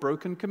for a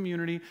broken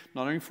community,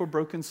 not only for a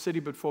broken city,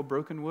 but for a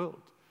broken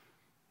world.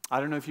 I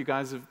don't know if you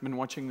guys have been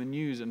watching the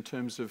news in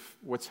terms of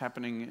what's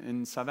happening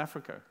in South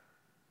Africa.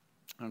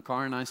 And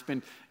Cara and I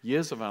spent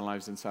years of our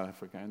lives in South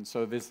Africa, and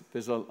so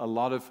there's a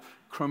lot of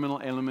criminal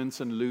elements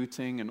and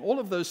looting, and all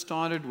of those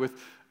started with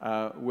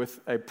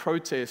a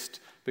protest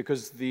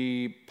because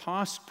the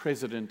past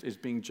president is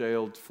being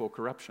jailed for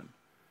corruption.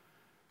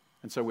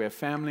 And so we have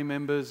family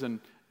members,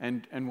 and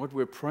what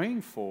we're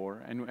praying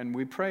for, and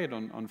we prayed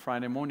on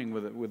Friday morning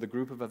with a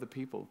group of other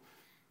people.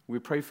 We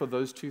pray for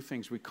those two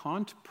things. We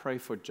can't pray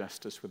for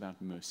justice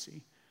without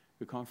mercy.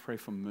 We can't pray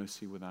for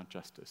mercy without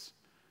justice.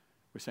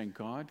 We're saying,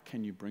 God,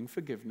 can you bring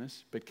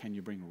forgiveness, but can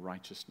you bring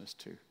righteousness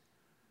too?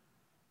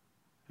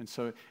 And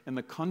so in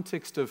the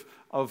context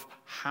of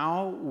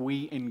how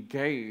we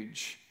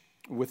engage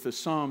with the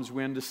Psalms,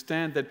 we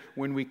understand that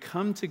when we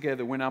come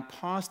together, when our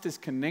past is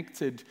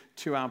connected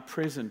to our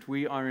present,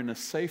 we are in a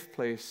safe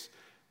place.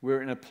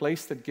 We're in a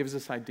place that gives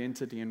us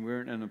identity, and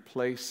we're in a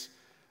place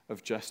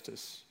of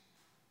justice.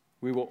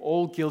 We were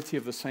all guilty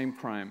of the same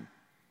crime,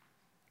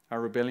 our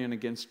rebellion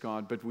against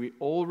God, but we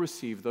all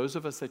received, those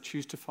of us that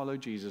choose to follow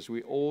Jesus,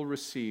 we all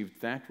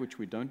received that which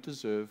we don't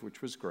deserve,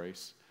 which was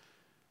grace,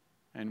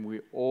 and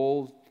we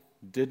all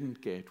didn't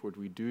get what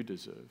we do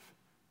deserve,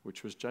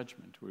 which was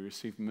judgment. We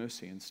received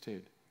mercy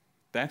instead.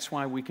 That's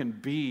why we can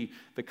be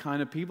the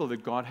kind of people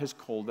that God has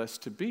called us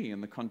to be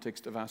in the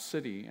context of our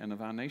city and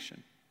of our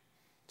nation.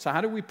 So how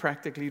do we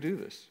practically do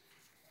this?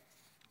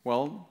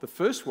 Well, the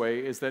first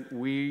way is that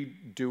we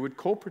do it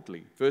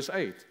corporately. Verse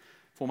 8,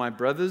 for my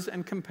brothers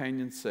and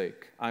companions'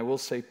 sake, I will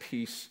say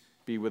peace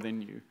be within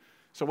you.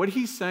 So what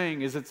he's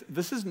saying is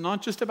this is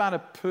not just about a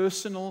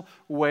personal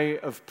way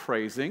of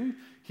praising.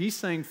 He's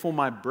saying, for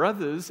my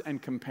brothers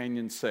and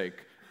companions'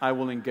 sake, I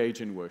will engage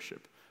in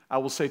worship. I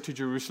will say to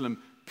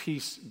Jerusalem,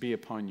 peace be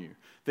upon you.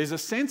 There's a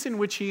sense in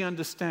which he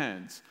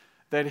understands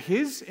that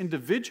his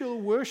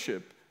individual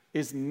worship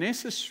is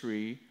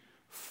necessary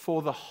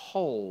for the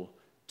whole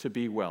to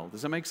be well.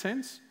 Does that make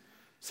sense?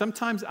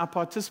 Sometimes our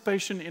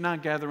participation in our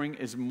gathering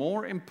is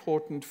more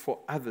important for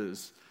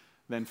others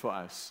than for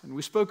us. And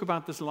we spoke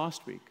about this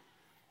last week.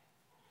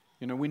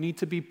 We need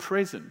to be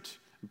present.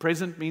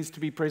 Present means to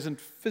be present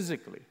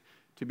physically,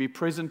 to be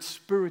present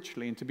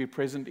spiritually, and to be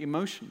present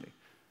emotionally.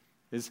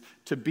 Is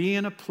to be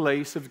in a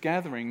place of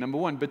gathering, number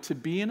one, but to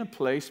be in a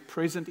place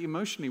present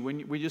emotionally when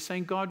you're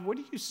saying, God, what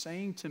are you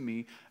saying to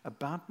me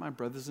about my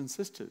brothers and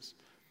sisters?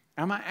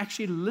 Am I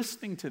actually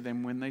listening to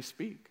them when they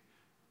speak?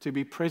 To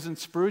be present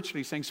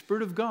spiritually, saying,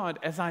 Spirit of God,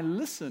 as I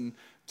listen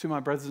to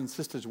my brothers and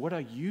sisters, what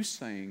are you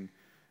saying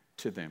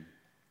to them?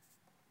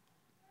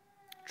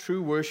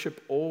 True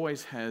worship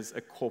always has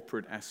a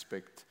corporate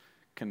aspect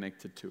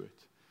connected to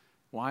it.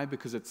 Why?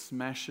 Because it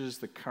smashes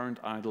the current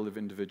idol of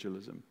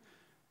individualism.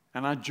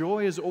 And our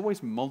joy is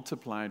always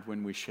multiplied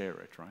when we share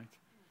it, right?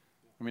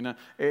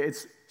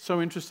 It's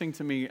so interesting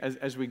to me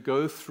as we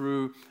go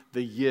through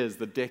the years,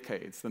 the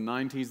decades, the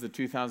 90s, the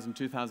 2000s,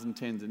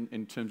 2010s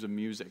in terms of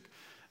music.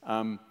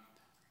 In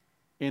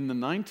the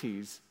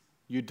 90s,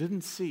 you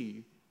didn't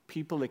see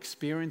people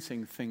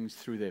experiencing things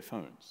through their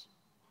phones.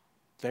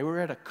 They were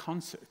at a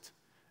concert,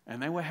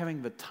 and they were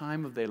having the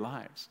time of their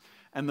lives.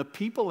 And the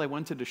people they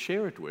wanted to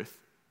share it with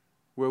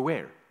were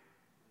where?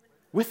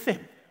 With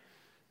them.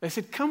 They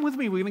said, come with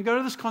me, we're going to go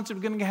to this concert,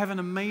 we're going to have an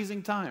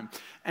amazing time.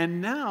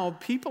 And now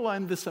people are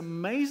in this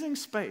amazing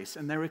space,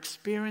 and they're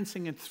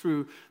experiencing it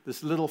through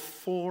this little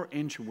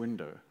 4-inch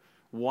window.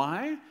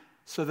 Why?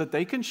 So that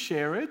they can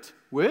share it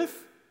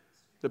with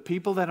the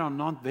people that are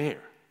not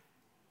there.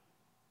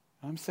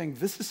 I'm saying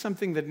this is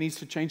something that needs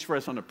to change for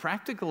us on a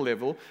practical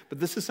level, but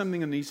this is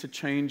something that needs to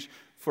change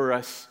for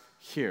us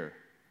here.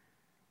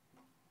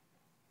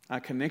 Our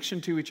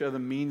connection to each other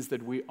means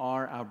that we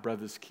are our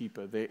brother's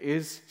keeper. There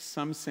is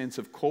some sense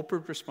of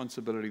corporate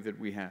responsibility that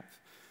we have.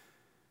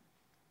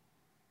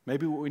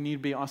 Maybe what we need to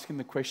be asking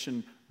the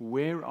question,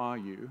 where are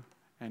you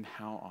and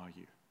how are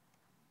you?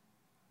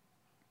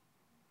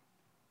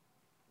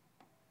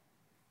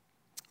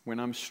 When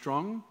I'm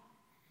strong,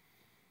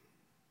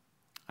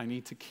 I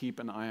need to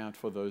keep an eye out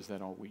for those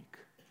that are weak.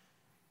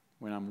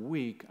 When I'm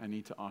weak, I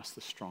need to ask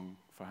the strong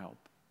for help.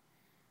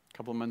 A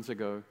couple of months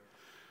ago,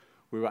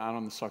 we were out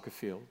on the soccer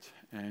field,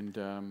 and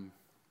I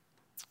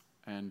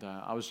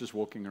was just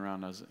walking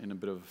around. I was in a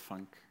bit of a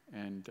funk,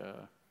 and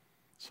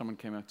someone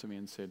came up to me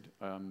and said,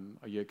 are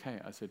you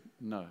okay? I said,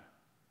 no,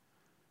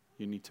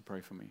 you need to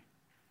pray for me.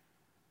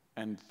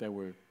 And they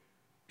were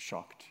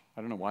shocked.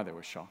 I don't know why they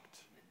were shocked,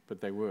 but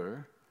they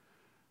were,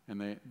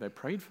 and they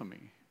prayed for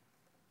me.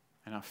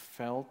 And I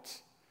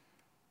felt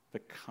the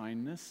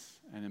kindness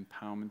and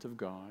empowerment of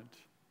God.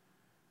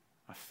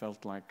 I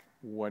felt like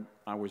what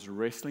I was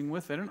wrestling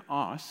with, they didn't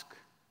ask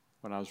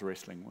what I was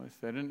wrestling with.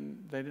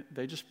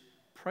 They just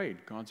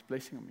prayed God's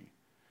blessing on me.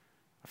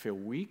 I feel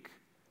weak.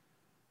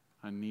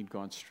 I need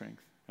God's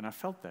strength. And I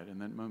felt that in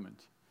that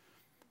moment.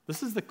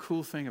 This is the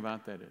cool thing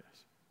about that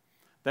is,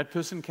 that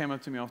person came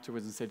up to me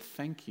afterwards and said,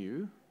 thank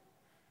you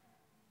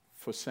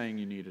for saying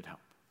you needed help.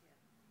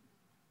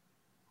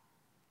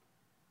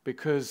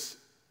 Because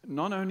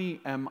not only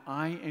am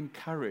I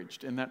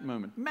encouraged in that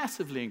moment,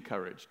 massively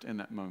encouraged in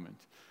that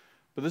moment,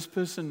 but this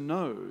person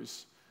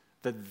knows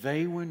that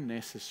they were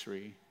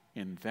necessary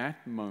in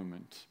that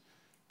moment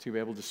to be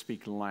able to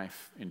speak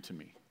life into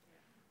me.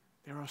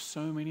 There are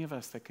so many of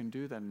us that can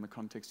do that in the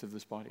context of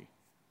this body.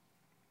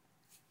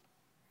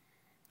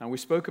 Now, we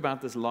spoke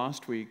about this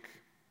last week,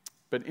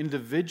 but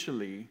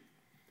individually,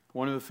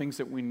 one of the things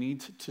that we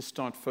need to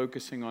start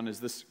focusing on is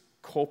this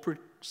corporate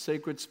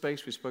sacred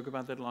space. We spoke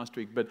about that last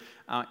week, but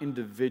our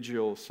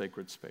individual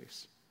sacred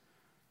space.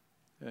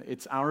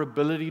 It's our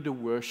ability to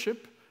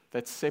worship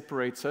that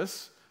separates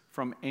us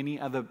from any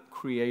other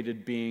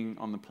created being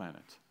on the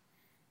planet.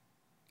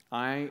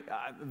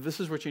 This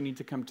is what you need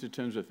to come to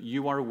terms with.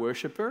 You are a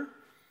worshiper.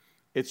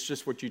 It's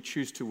just what you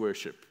choose to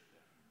worship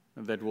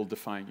that will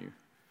define you.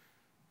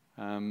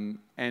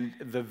 And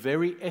the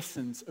very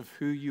essence of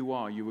who you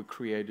were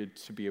created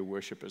to be a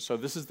worshiper. So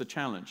this is the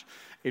challenge.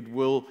 It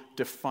will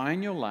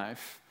define your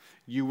life.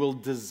 You will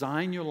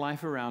design your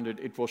life around it.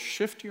 It will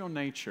shift your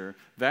nature.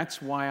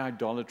 That's why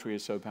idolatry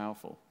is so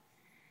powerful.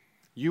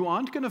 You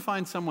aren't going to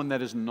find someone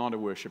that is not a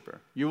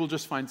worshiper. You will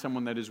just find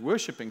someone that is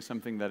worshiping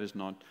something that is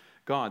not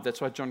God.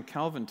 That's why John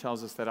Calvin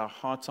tells us that our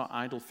hearts are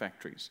idol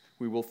factories.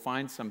 We will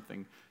find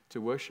something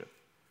to worship.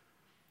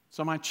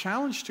 So my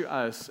challenge to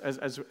us,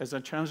 as I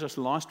challenged us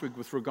last week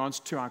with regards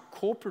to our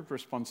corporate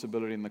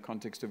responsibility in the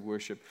context of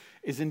worship,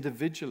 is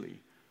individually.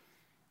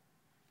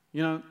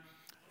 You know,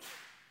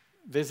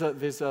 there's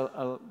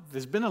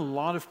been a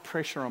lot of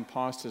pressure on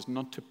pastors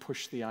not to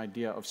push the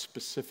idea of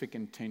specific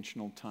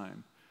intentional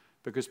time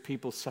because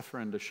people suffer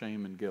under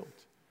shame and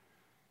guilt.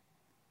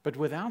 But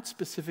without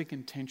specific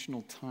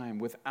intentional time,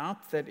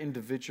 without that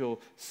individual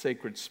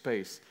sacred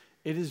space,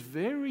 it is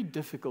very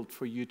difficult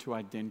for you to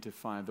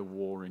identify the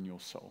war in your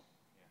soul.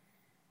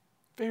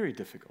 Very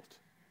difficult.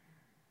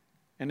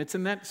 And it's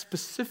in that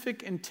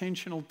specific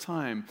intentional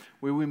time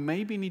where we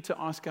maybe need to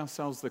ask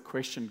ourselves the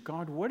question,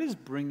 God, what is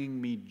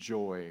bringing me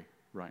joy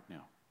right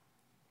now?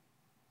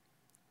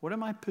 What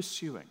am I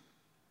pursuing?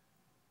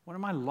 What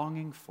am I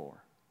longing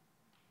for?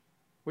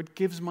 What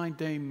gives my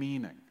day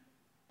meaning?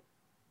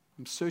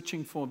 I'm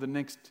searching for the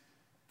next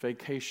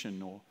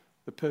vacation or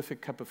the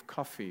perfect cup of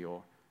coffee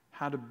or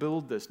how to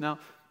build this. Now,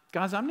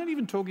 guys, I'm not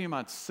even talking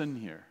about sin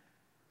here.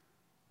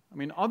 I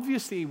mean,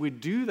 obviously, we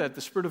do that.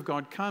 The Spirit of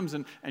God comes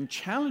and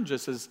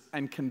challenges us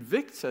and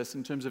convicts us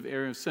in terms of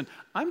areas of sin.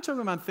 I'm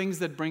talking about things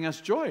that bring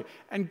us joy.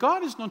 And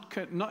God is not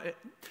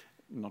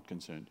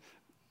concerned.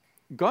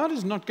 God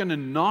is not going to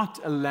not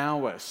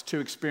allow us to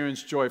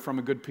experience joy from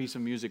a good piece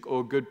of music or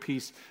a good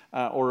piece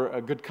or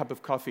a good cup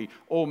of coffee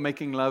or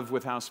making love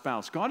with our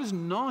spouse. God is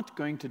not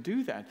going to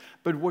do that.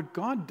 But what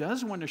God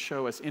does want to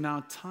show us in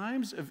our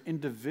times of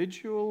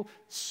individual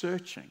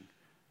searching,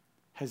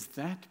 has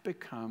that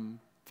become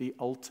the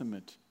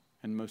ultimate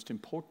and most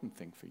important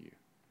thing for you?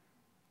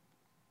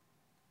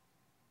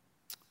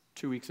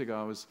 2 weeks ago,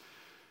 I was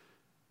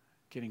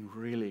getting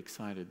really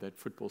excited that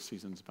football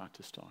season's about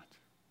to start.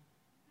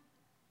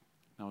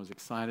 I was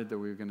excited that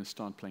we were going to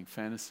start playing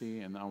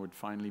fantasy and I would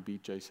finally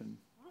beat Jason.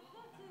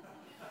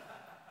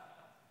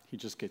 He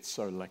just gets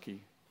so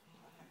lucky.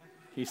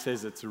 He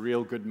says it's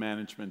real good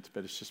management,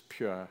 but it's just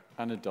pure,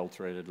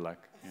 unadulterated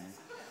luck. You know?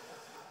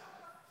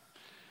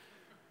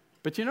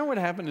 But you know what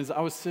happened is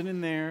I was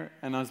sitting there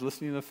and I was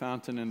listening to the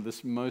fountain and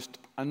this most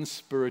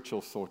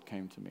unspiritual thought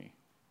came to me.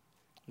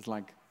 It's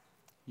like,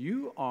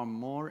 you are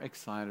more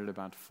excited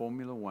about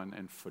Formula One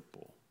and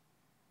football.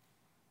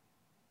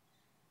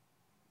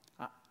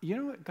 You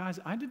know what, guys,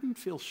 I didn't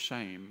feel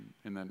shame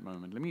in that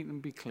moment. Let me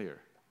be clear.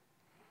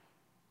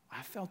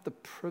 I felt the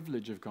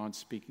privilege of God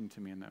speaking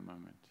to me in that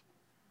moment.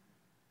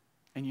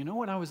 And you know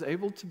what I was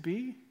able to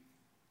be?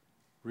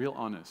 Real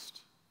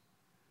honest.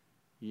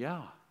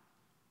 Yeah,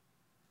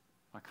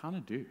 I kind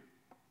of do.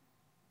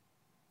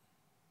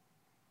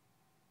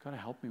 God,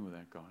 help me with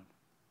that, God.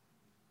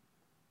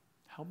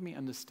 Help me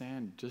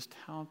understand just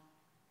how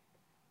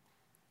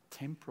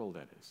temporal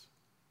that is.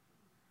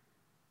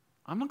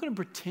 I'm not going to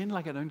pretend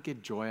like I don't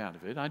get joy out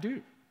of it. I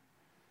do.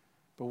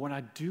 But what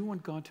I do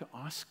want God to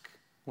ask,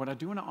 what I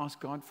do want to ask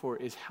God for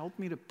is help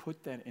me to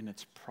put that in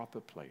its proper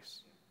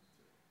place.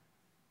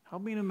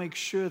 Help me to make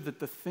sure that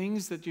the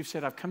things that you've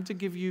said, I've come to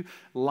give you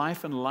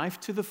life and life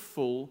to the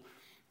full,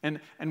 and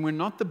we're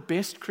not the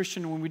best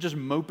Christian when we just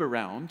mope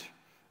around.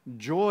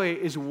 Joy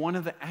is one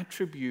of the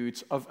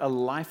attributes of a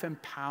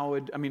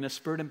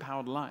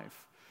spirit-empowered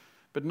life.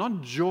 But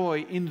not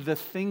joy in the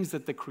things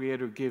that the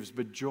Creator gives,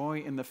 but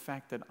joy in the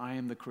fact that I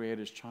am the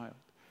Creator's child.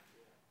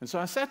 And so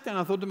I sat there and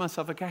I thought to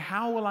myself, okay,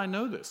 how will I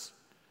know this?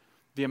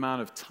 The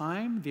amount of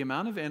time, the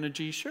amount of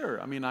energy,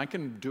 sure. I mean, I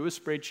can do a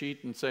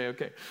spreadsheet and say,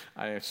 okay,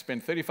 I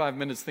spent 35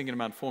 minutes thinking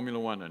about Formula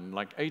One and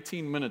like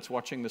 18 minutes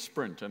watching the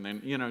sprint. And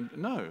then,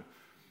 no.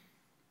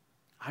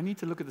 I need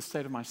to look at the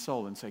state of my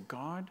soul and say,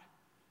 God,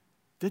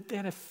 did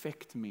that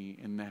affect me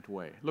in that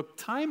way? Look,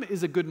 time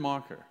is a good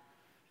marker.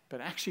 But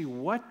actually,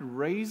 what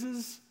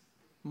raises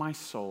my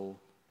soul,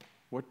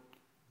 what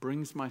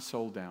brings my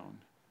soul down,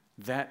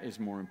 that is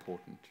more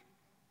important.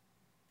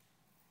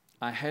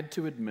 I had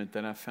to admit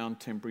that I found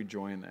temporary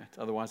joy in that.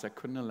 Otherwise, I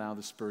couldn't allow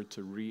the Spirit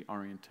to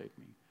reorientate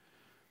me.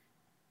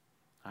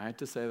 I had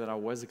to say that I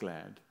was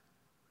glad.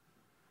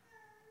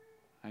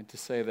 I had to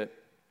say that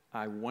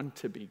I want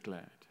to be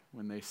glad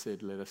when they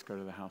said, let us go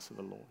to the house of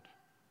the Lord.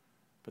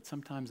 But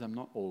sometimes I'm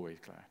not always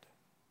glad.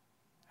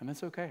 And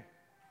that's okay.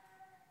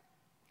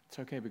 It's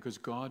okay because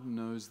God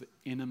knows the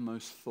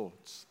innermost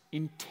thoughts,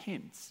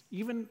 intents.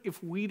 Even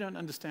if we don't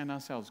understand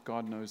ourselves,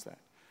 God knows that.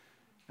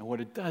 And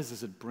what it does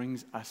is it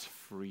brings us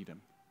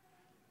freedom.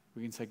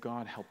 We can say,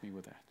 God, help me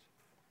with that.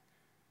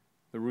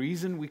 The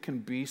reason we can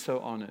be so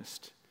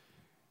honest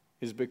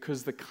is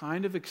because the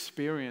kind of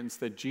experience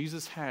that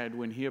Jesus had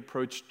when he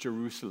approached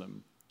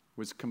Jerusalem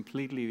was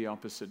completely the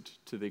opposite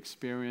to the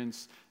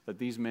experience that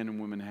these men and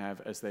women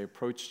have as they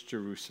approached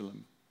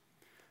Jerusalem.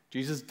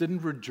 Jesus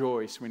didn't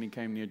rejoice when he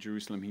came near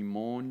Jerusalem. He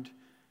mourned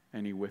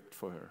and he wept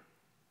for her.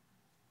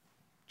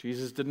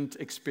 Jesus didn't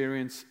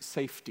experience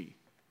safety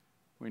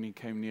when he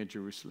came near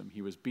Jerusalem.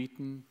 He was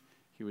beaten,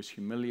 he was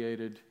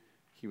humiliated,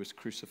 he was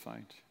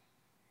crucified.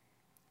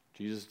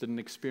 Jesus didn't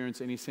experience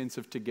any sense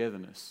of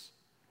togetherness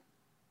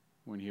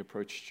when he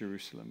approached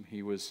Jerusalem.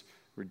 He was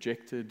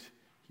rejected,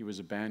 he was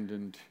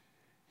abandoned,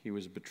 he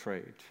was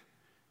betrayed.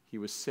 He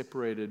was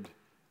separated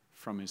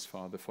from his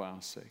Father for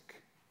our sake.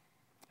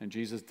 And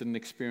Jesus didn't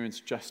experience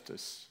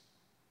justice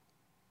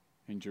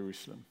in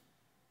Jerusalem.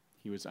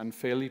 He was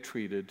unfairly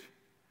treated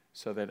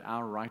so that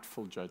our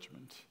rightful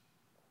judgment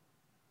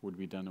would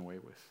be done away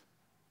with.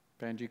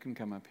 Band, you can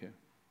come up here.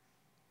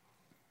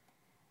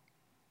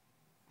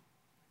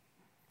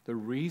 The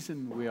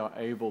reason we are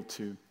able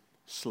to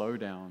slow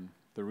down,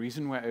 the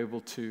reason we're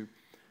able to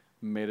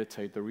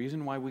meditate, the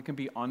reason why we can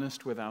be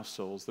honest with our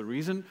souls, the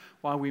reason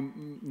why we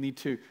need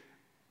to,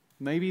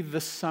 maybe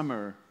this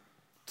summer,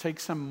 take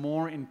some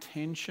more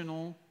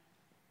intentional,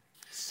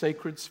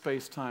 sacred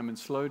space time and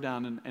slow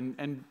down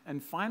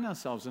and find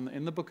ourselves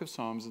in the book of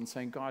Psalms and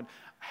saying, God,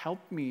 help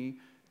me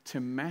to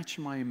match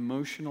my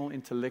emotional,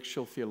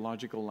 intellectual,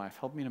 theological life.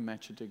 Help me to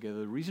match it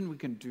together. The reason we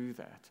can do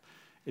that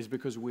is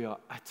because we are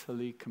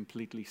utterly,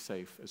 completely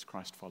safe as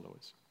Christ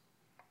followers.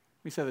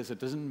 We say this, it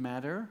doesn't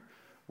matter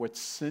what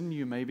sin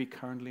you may be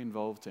currently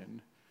involved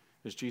in,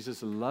 as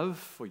Jesus' love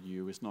for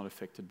you is not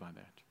affected by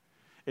that.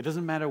 It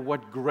doesn't matter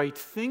what great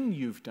thing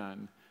you've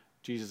done,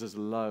 Jesus'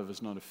 love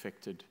is not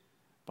affected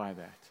by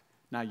that.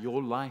 Now,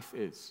 your life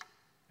is,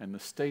 and the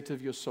state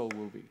of your soul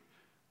will be,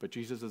 but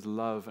Jesus'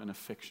 love and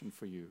affection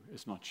for you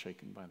is not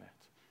shaken by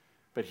that.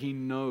 But he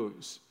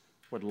knows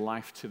what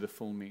life to the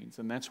full means,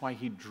 and that's why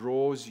he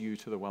draws you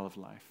to the well of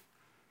life.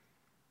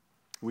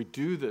 We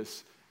do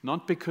this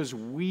not because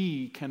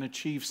we can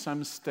achieve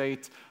some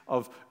state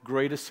of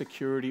greater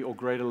security or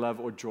greater love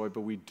or joy,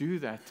 but we do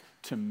that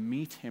to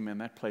meet him in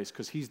that place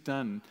because he's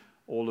done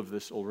all of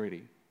this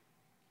already.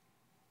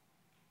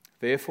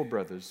 Therefore,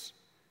 brothers,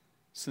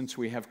 since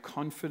we have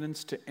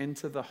confidence to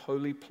enter the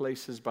holy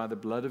places by the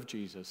blood of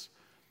Jesus,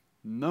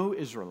 no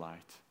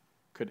Israelite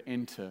could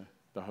enter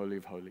the Holy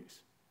of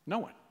Holies. No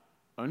one.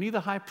 Only the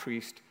high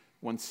priest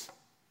once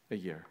a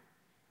year.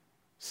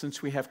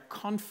 Since we have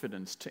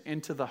confidence to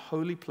enter the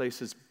holy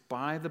places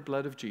by the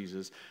blood of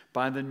Jesus,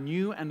 by the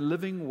new and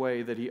living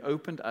way that he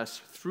opened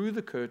us through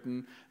the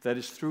curtain that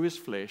is through his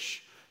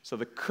flesh. So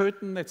the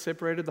curtain that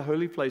separated the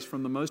holy place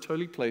from the most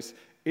holy place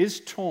was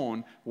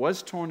torn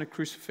at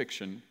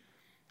crucifixion.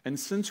 And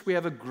since we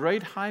have a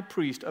great high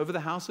priest over the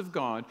house of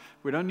God,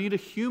 we don't need a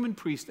human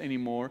priest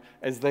anymore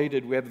as they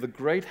did. We have the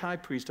great high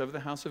priest over the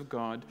house of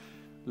God.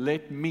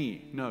 Let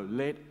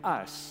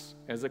us,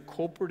 as a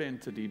corporate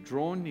entity,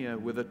 draw near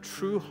with a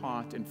true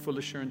heart and full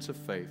assurance of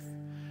faith,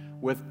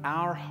 with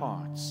our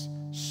hearts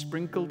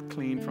sprinkled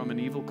clean from an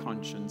evil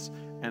conscience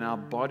and our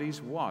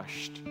bodies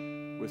washed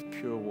with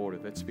pure water.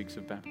 That speaks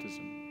of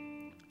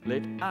baptism.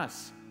 Let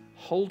us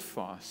hold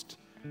fast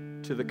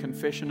to the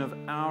confession of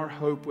our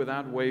hope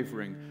without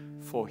wavering,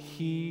 for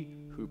he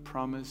who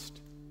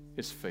promised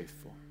is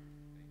faithful.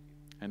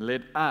 And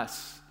let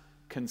us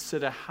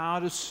consider how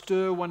to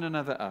stir one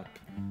another up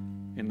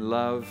in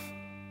love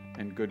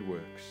and good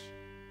works.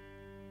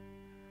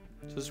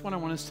 So this is what I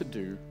want us to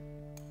do.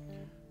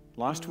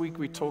 Last week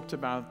we talked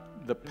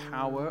about the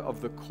power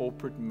of the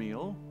corporate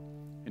meal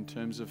in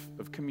terms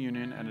of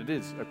communion, and it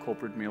is a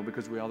corporate meal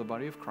because we are the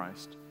body of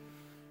Christ.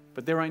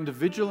 But there are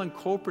individual and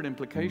corporate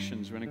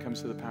implications when it comes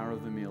to the power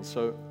of the meal.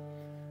 So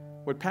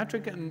what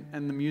Patrick and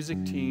the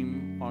music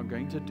team are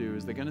going to do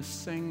is they're going to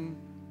sing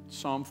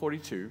Psalm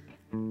 42.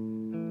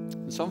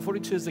 And Psalm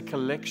 42 is a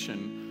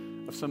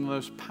collection of some of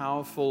those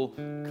powerful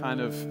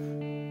kind of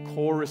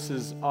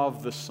choruses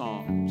of the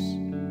Psalms.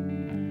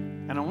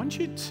 And I want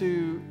you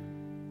to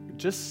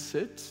just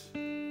sit,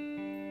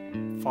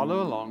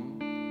 follow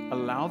along,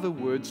 allow the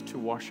words to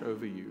wash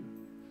over you.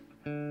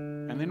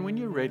 And then when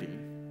you're ready,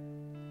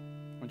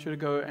 I want you to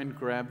go and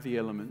grab the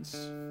elements.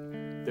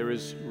 There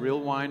is real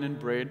wine and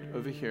bread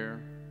over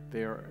here.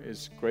 There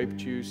is grape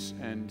juice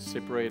and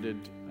separated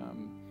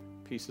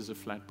pieces of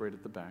flatbread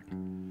at the back.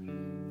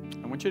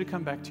 I want you to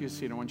come back to your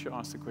seat. I want you to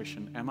ask the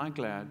question, am I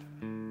glad?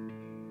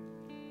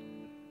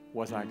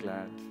 Was I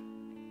glad?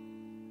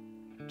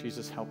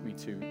 Jesus, help me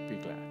to be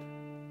glad.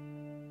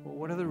 Well,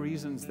 what are the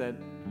reasons that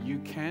you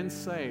can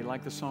say,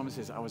 like the psalmist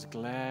says, I was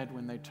glad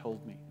when they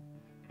told me,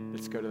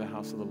 let's go to the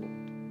house of the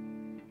Lord.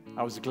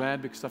 I was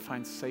glad because I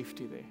find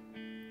safety there.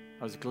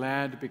 I was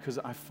glad because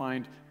I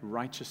find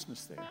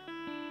righteousness there.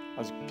 I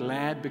was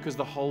glad because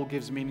the whole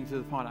gives meaning to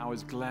the part. I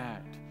was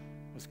glad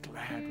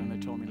when they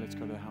told me, let's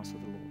go to the house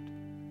of the Lord.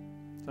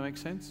 Does that make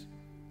sense?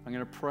 I'm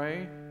going to pray,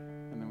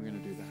 and then we're going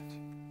to do that.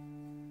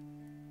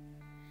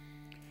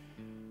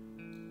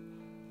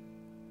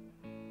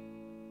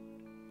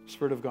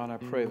 Spirit of God, I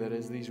pray that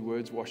as these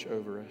words wash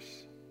over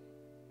us,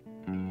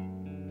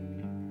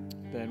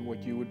 that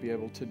what you would be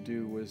able to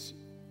do was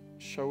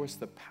show us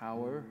the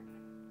power,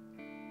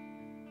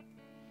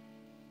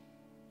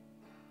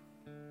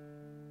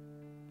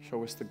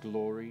 show us the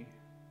glory,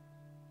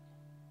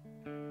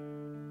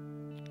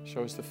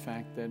 show us the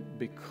fact that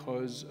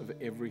because of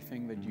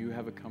everything that you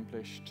have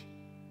accomplished,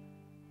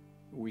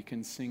 we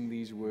can sing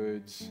these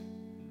words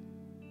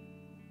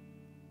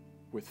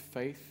with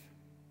faith,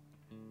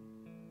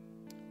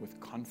 with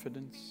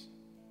confidence.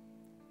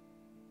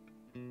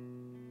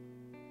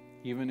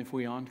 Even if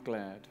we aren't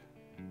glad,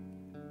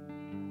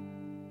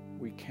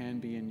 we can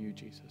be in you,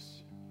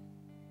 Jesus.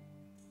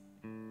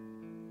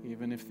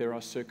 Even if there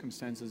are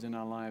circumstances in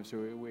our lives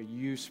where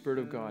you, Spirit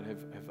of God,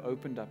 have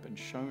opened up and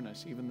shown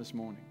us, even this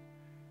morning,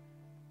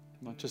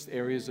 not just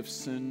areas of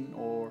sin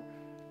or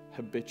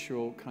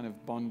habitual kind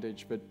of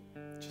bondage, but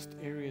just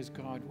areas,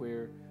 God,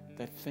 where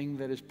that thing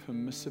that is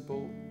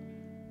permissible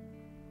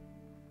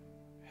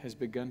has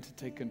begun to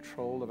take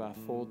control of our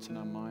thoughts and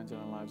our minds and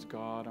our lives.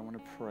 God, I want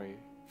to pray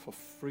for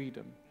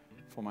freedom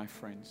for my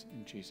friends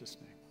in Jesus'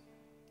 name.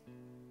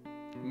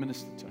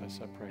 Minister to us,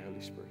 I pray, Holy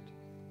Spirit.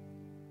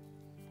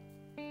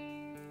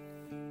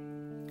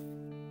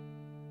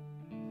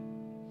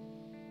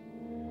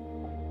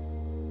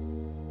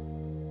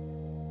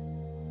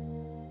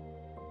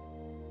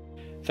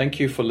 Thank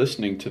you for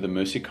listening to the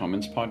Mercy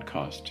Commons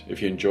podcast.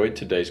 If you enjoyed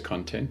today's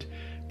content,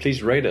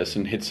 please rate us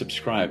and hit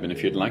subscribe. And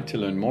if you'd like to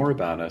learn more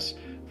about us,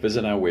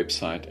 visit our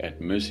website at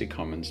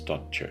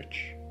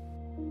mercycommons.church.